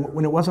times, yeah,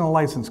 when it wasn't a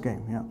license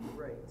game, yeah.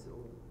 Right. So,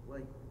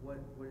 like, what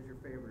is your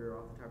favorite, or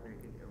off the top of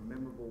your head, a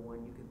memorable one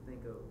you can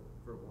think of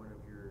for one of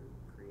your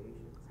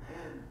creations?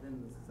 And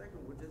then the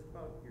second was just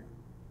about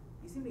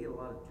you seem to get a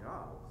lot of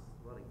jobs,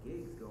 a lot of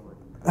gigs going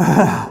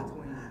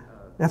between.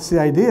 That's the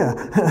idea.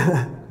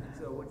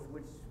 So, which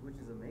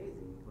is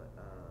amazing. But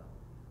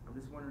I'm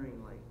just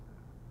wondering, like,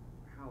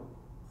 how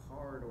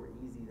hard or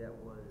easy that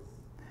was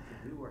to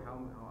do, or how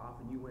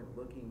often you went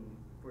looking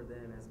for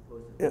them as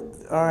opposed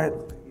to. All right.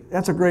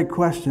 That's a great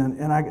question,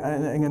 and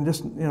and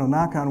just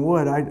knock on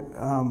wood.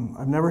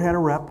 I've never had a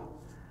rep,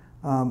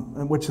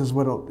 which is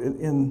what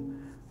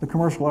in the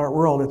commercial art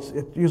world.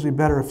 It's usually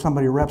better if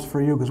somebody reps for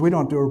you, because we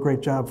don't do a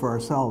great job for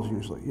ourselves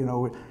usually.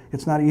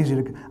 It's not easy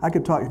to. I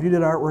could talk if you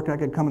did artwork. I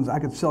could come and I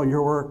could sell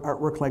your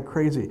artwork like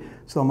crazy.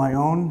 Sell my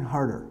own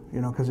harder,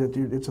 because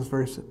it's just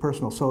very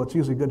personal. So it's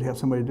usually good to have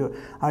somebody do it.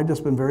 I've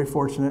just been very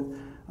fortunate.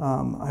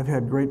 I've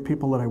had great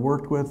people that I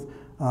worked with.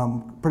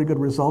 Pretty good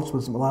results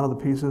with a lot of the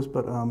pieces,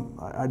 but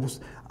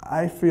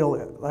I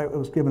feel I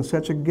was given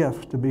such a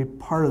gift to be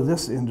part of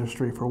this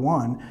industry, for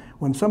one,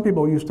 when some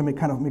people used to make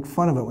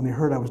fun of it when they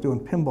heard I was doing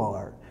pinball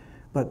art.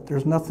 But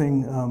there's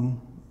nothing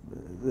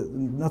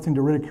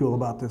to ridicule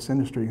about this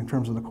industry in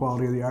terms of the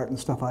quality of the art and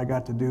stuff I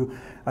got to do.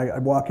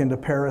 I'd walk into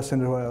Paris,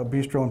 into a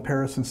bistro in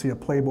Paris, and see a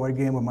Playboy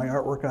game with my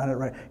artwork on it,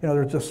 right?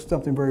 There's just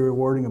something very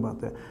rewarding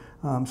about that.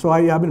 So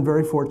I've been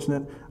very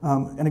fortunate.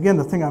 And again,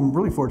 the thing I'm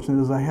really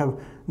fortunate is I have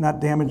not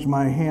damaged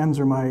my hands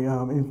or my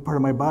any part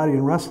of my body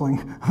in wrestling,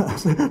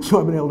 so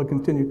I've been able to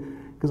continue,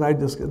 because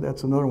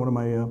that's another one of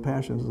my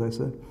passions, as I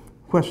said.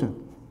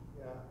 Question?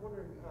 Yeah, I'm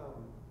wondering,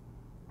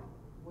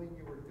 when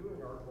you were doing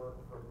artwork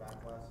for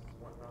backglasses and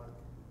whatnot,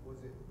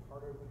 was it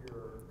part of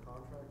your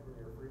contract when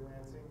you were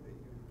freelancing that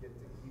you would get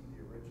to keep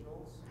the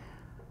originals?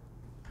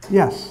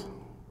 Yes,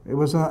 it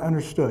was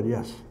understood,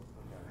 yes.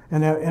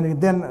 And then,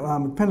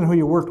 depends on who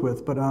you worked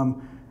with, but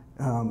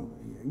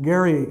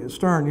Gary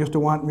Stern used to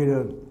want me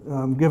to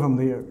give him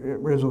the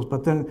originals,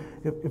 but then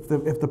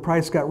if the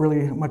price got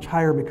really much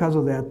higher because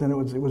of that, then it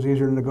was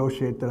easier to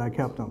negotiate that I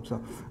kept them.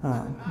 So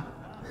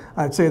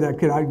I'd say that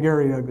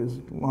Gary is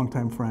a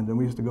longtime friend, and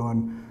we used to go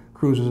on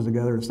cruises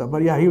together and stuff.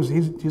 But yeah,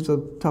 he's a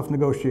tough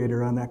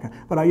negotiator on that kind.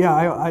 But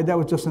that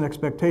was just an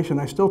expectation.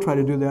 I still try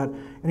to do that.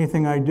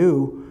 Anything I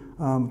do,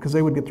 because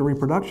they would get the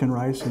reproduction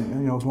rights,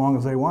 and as long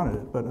as they wanted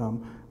it.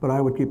 But I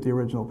would keep the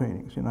original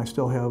paintings, and I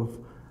still have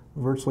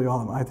virtually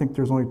all of them. I think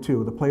there's only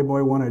 2. The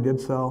Playboy one I did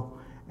sell,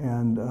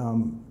 and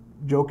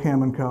Joe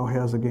Kamenkow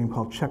has a game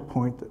called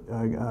Checkpoint.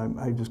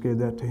 I just gave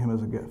that to him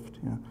as a gift.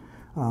 Yeah.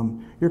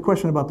 Your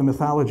question about the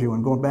mythology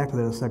one, going back to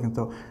that a second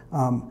though,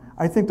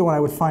 I think the one I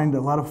would find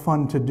a lot of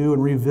fun to do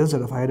and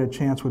revisit if I had a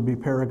chance would be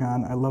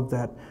Paragon. I love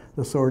that,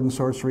 the sword and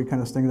sorcery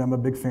kind of thing. I'm a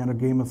big fan of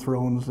Game of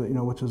Thrones,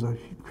 which is a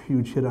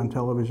huge hit on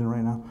television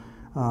right now.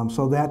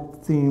 So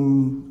that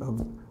theme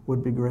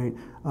would be great.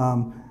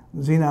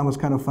 Xenon was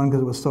kind of fun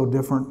because it was so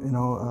different,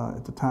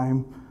 at the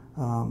time.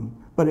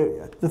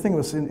 But the thing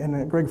was,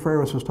 and Greg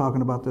Faris was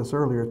talking about this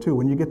earlier too,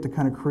 when you get to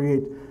kind of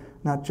create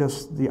not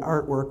just the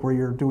artwork where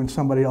you're doing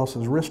somebody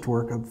else's wrist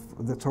work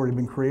that's already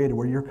been created,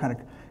 where you're kind of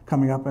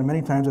coming up, and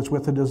many times it's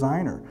with the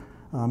designer.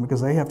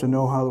 Because they have to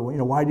know how,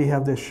 why do you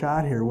have this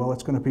shot here? Well,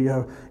 it's going to be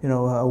a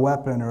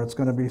weapon, or it's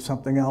going to be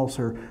something else,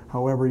 or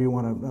however you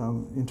want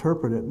to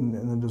interpret it,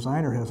 and the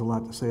designer has a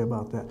lot to say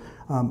about that.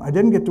 I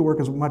didn't get to work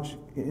as much,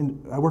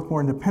 I worked more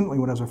independently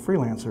when I was a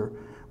freelancer,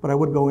 but I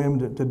would go in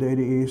to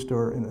Data East,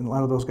 and a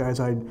lot of those guys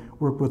I'd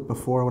worked with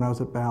before when I was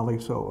at Bally,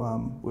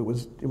 so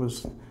it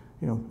was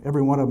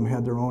every one of them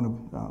had their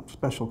own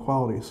special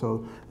qualities,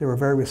 so they were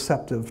very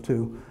receptive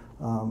to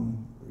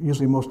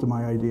usually most of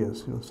my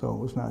ideas, so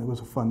it was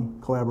a fun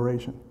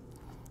collaboration.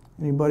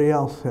 Anybody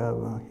else have?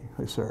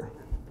 Hey, sir.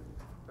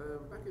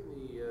 Back in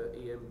the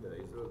EM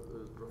days, there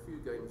were a few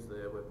games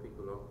there where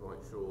people aren't quite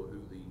sure who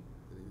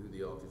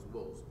the artist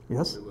was.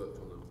 Yes. Who worked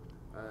on them.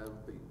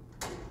 But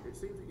it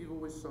seems that you've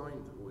always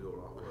signed all your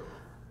artwork.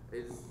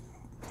 Is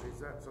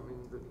that something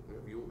that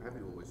have you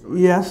always signed?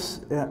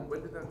 Yes.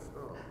 When did that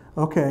start?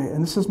 Okay,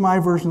 and this is my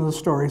version of the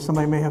story.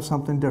 Somebody may have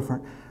something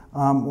different.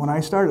 When I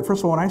started,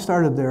 first of all, when I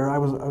started there, I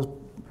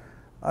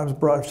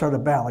started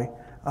at Bally.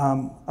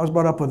 I was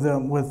brought up with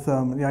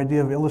the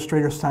idea of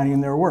illustrators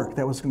signing their work.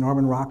 That was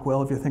Norman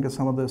Rockwell, if you think of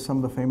some of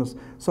the famous.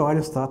 So I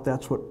just thought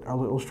that's what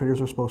our illustrators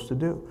are supposed to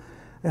do.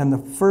 And the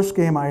first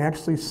game I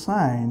actually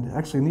signed, in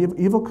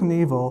Evel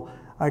Knievel,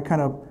 I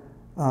kind of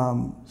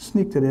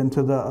sneaked it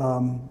into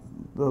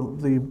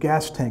the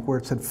gas tank where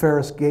it said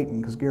Faris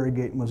Gayton, because Gary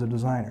Gayton was a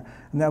designer,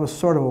 and that was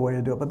sort of a way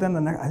to do it. But then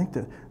I think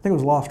it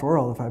was Lost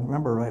World, if I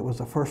remember right, was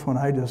the first one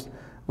I just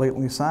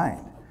blatantly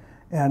signed.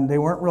 And they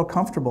weren't real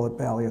comfortable at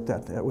Bally with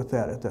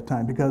that at that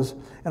time, because,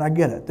 and I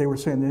get it, they were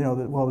saying,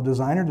 that, well, the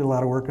designer did a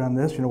lot of work on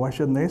this, why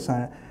shouldn't they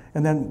sign it?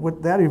 And then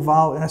what that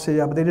evolved, and I said,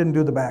 yeah, but they didn't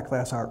do the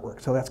back-glass artwork,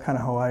 so that's kind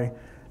of how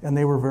and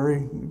they were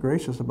very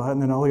gracious about it,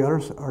 and then all the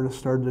other artists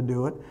started to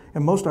do it,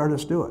 and most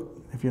artists do it.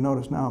 If you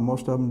notice now,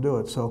 most of them do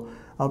it, so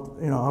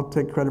I'll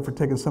take credit for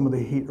taking some of the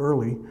heat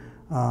early,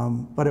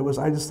 but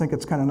I just think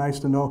it's kind of nice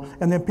to know,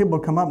 and then people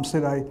come up and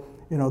say,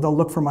 they'll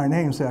look for my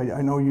name and say,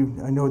 I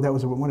know that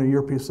was one of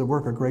your pieces of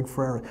work, or Greg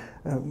Faris.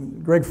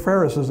 Greg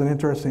Faris is an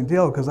interesting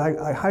deal, because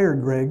I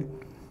hired Greg,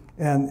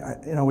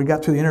 and we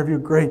got to the interview,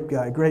 great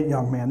guy, great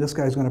young man, this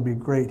guy's going to be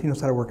great, he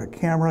knows how to work a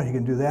camera, he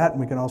can do that, and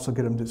we can also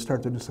get him to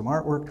start to do some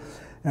artwork.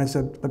 And I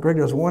said, but Greg,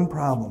 there's one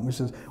problem. He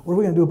says, what are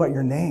we going to do about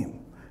your name?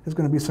 There's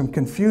going to be some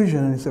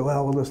confusion, and he said,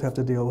 well, we'll just have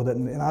to deal with it,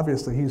 and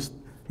obviously he's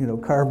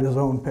carved his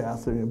own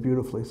path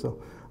beautifully. So,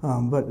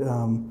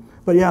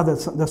 but yeah,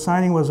 the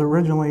signing was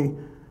originally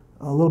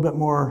a little bit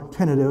more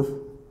tentative,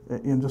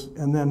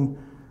 and then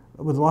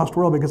with Lost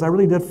World, because I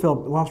really did feel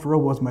Lost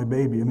World was my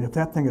baby. I mean, if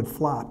that thing had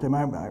flopped,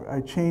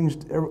 I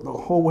changed the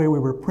whole way we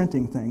were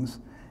printing things,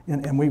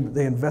 and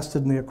they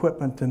invested in the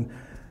equipment, and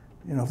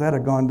if that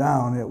had gone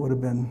down, it would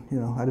have been,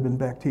 I'd have been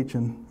back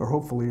teaching, or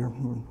hopefully, or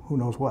who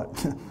knows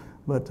what.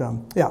 But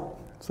yeah,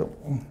 so.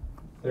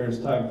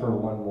 There's time for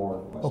one more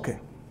question. Okay.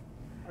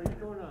 Are you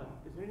doing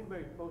is there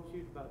anybody approached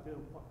you about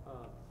doing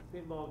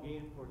pinball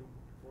games for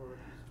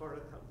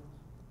startup companies?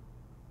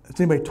 Has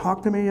anybody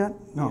talked to me yet?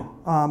 No,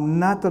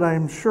 not that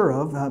I'm sure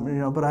of. But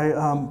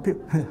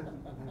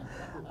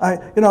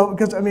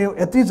because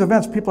at these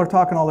events, people are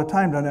talking all the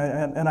time,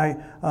 and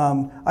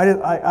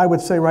I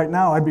would say right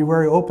now I'd be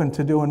very open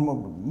to doing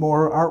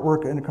more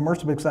artwork in a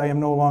commercial, because I am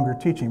no longer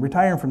teaching.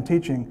 Retiring from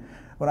teaching,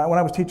 when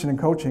I was teaching and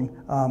coaching,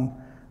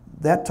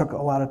 that took a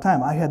lot of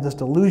time. I had this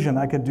delusion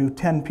I could do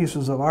 10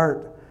 pieces of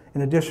art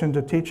in addition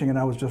to teaching, and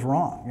I was just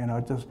wrong.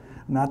 Just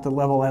not the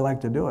level I like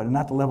to do it, and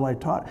not the level I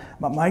taught.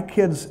 But my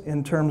kids,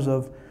 in terms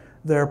of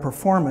their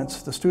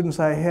performance, the students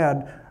I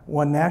had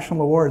won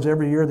national awards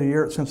every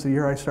year since the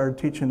year I started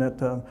teaching at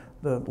the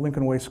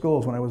Lincoln Way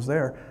schools when I was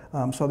there.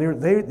 So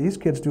these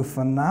kids do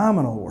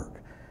phenomenal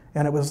work,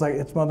 and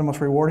it's one of the most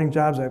rewarding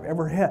jobs I've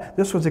ever had.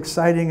 This was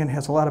exciting and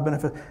has a lot of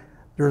benefit.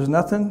 There's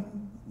nothing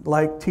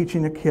like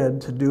teaching a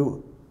kid to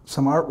do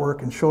some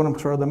artwork and showing them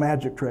sort of the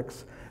magic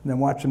tricks, and then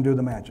watch them do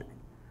the magic.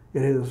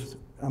 It is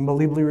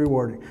unbelievably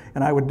rewarding,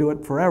 and I would do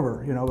it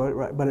forever,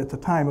 but at the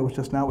time it was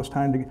just, now it was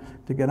time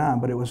to get on,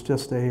 but it was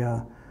just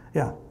the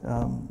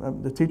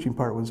teaching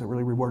part was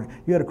really rewarding.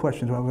 You had a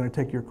question, so I'm going to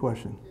take your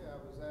question. Yeah,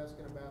 I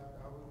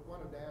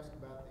wanted to ask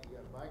about the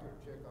biker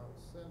chick on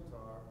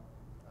Centaur,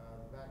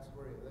 the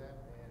backstory of that,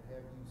 and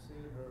have you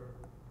seen her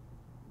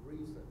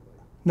recently?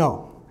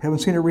 No, haven't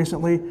seen her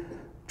recently.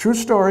 True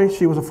story,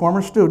 she was a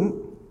former student,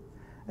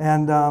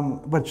 and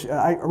but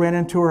I ran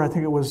into her, I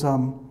think it was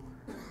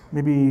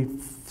maybe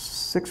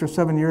 6 or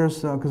 7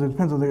 years, because it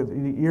depends on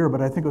the year,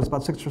 but I think it was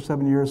about 6 or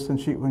 7 years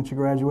since when she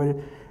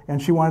graduated, and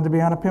she wanted to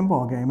be on a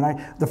pinball game. And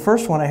the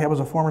first one I had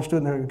was a former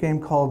student in a game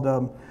called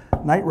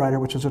Knight Rider,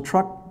 which is a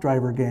truck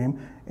driver game,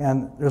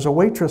 and there's a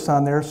waitress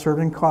on there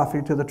serving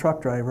coffee to the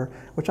truck driver,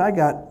 which I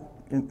got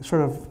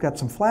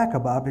some flack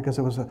about, because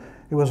it was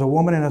a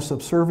woman in a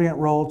subservient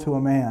role to a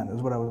man,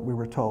 is what we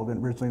were told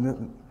originally.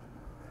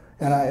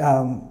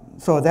 And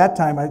so at that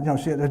time,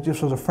 she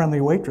just was a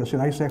friendly waitress.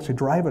 I used to actually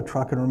drive a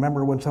truck, and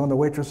remember when some of the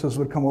waitresses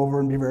would come over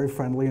and be very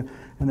friendly,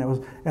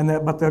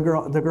 but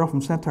the girl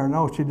from Centaur,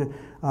 no,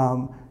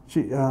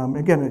 she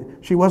again,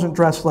 she wasn't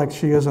dressed like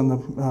she is in the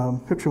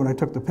picture when I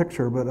took the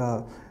picture,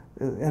 but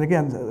and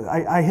again,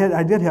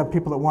 I did have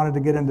people that wanted to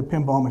get into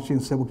pinball machines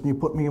and said, well, can you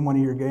put me in one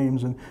of your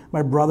games? And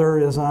my brother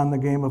is on the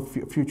game of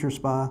Future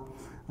Spa.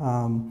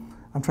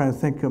 I'm trying to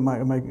think of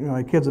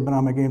my kids have been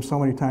on my game so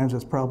many times,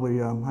 it's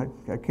probably, I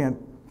can't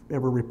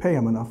ever repay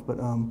them enough, but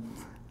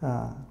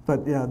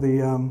yeah, we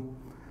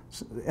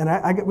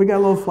got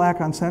a little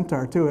flack on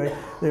Centaur too.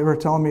 They were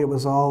telling me it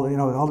was all,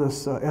 all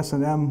this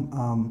S&M,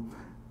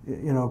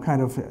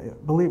 kind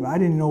of, believe me, I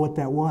didn't know what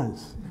that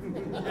was.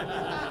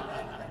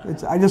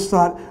 I just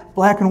thought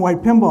black and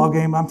white pinball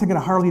game. I'm thinking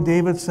of Harley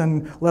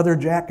Davidson, leather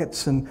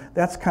jackets, and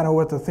that's kind of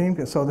what the theme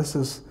is. So this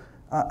is,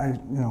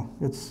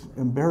 it's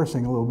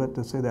embarrassing a little bit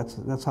to say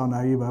that's how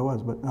naive I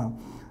was. But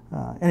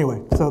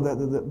anyway, so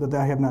that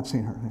I have not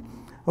seen her.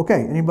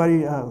 Okay,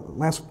 anybody,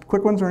 last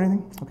quick ones or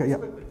anything? Okay, yeah.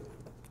 Quickly,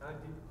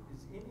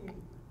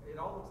 it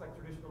all looks like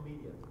traditional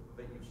media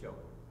that you show.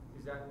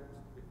 Is that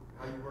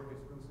how you work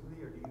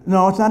exclusively, or do you?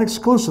 No, it's not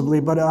exclusively,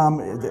 but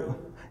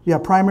yeah,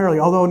 primarily.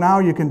 Although now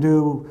you can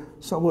do.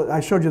 So I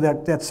showed you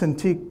that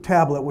Cintiq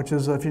tablet, which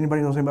is, if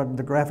anybody knows anything about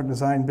the graphic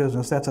design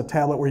business, that's a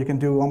tablet where you can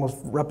do almost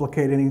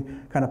replicate any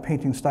kind of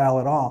painting style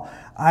at all.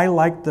 I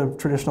like the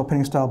traditional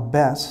painting style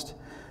best.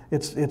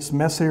 It's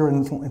messier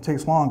and it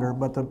takes longer,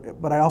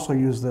 but I also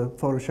use the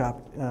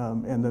Photoshop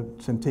and the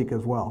Cintiq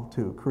as well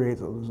to create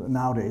those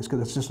nowadays,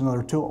 because it's just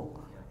another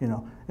tool,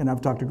 And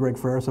I've talked to Greg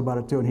Faris about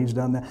it too, and he's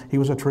done that. He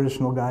was a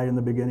traditional guy in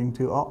the beginning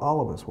too. All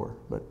of us were,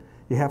 but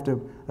you have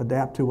to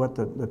adapt to what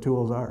the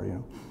tools are,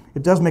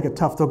 It does make it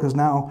tough though, because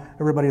now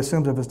everybody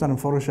assumes if it's done in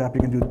Photoshop,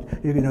 you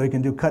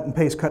can do cut and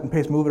paste,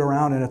 move it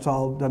around, and it's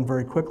all done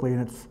very quickly.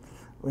 And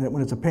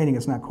when it's a painting,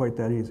 it's not quite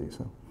that easy.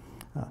 So,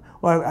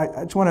 well,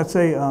 I just want to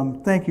say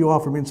thank you all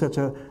for being such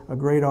a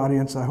great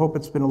audience. I hope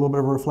it's been a little bit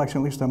of a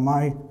reflection, at least on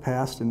my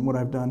past and what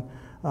I've done.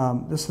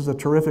 This is a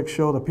terrific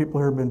show. The people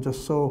here have been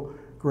just so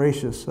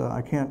gracious.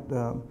 I can't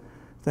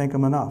thank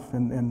them enough,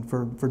 and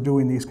for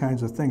doing these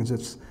kinds of things.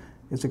 It's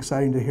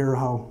exciting to hear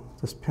how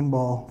this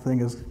pinball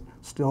thing is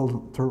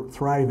still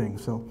thriving.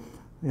 So,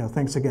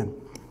 thanks again.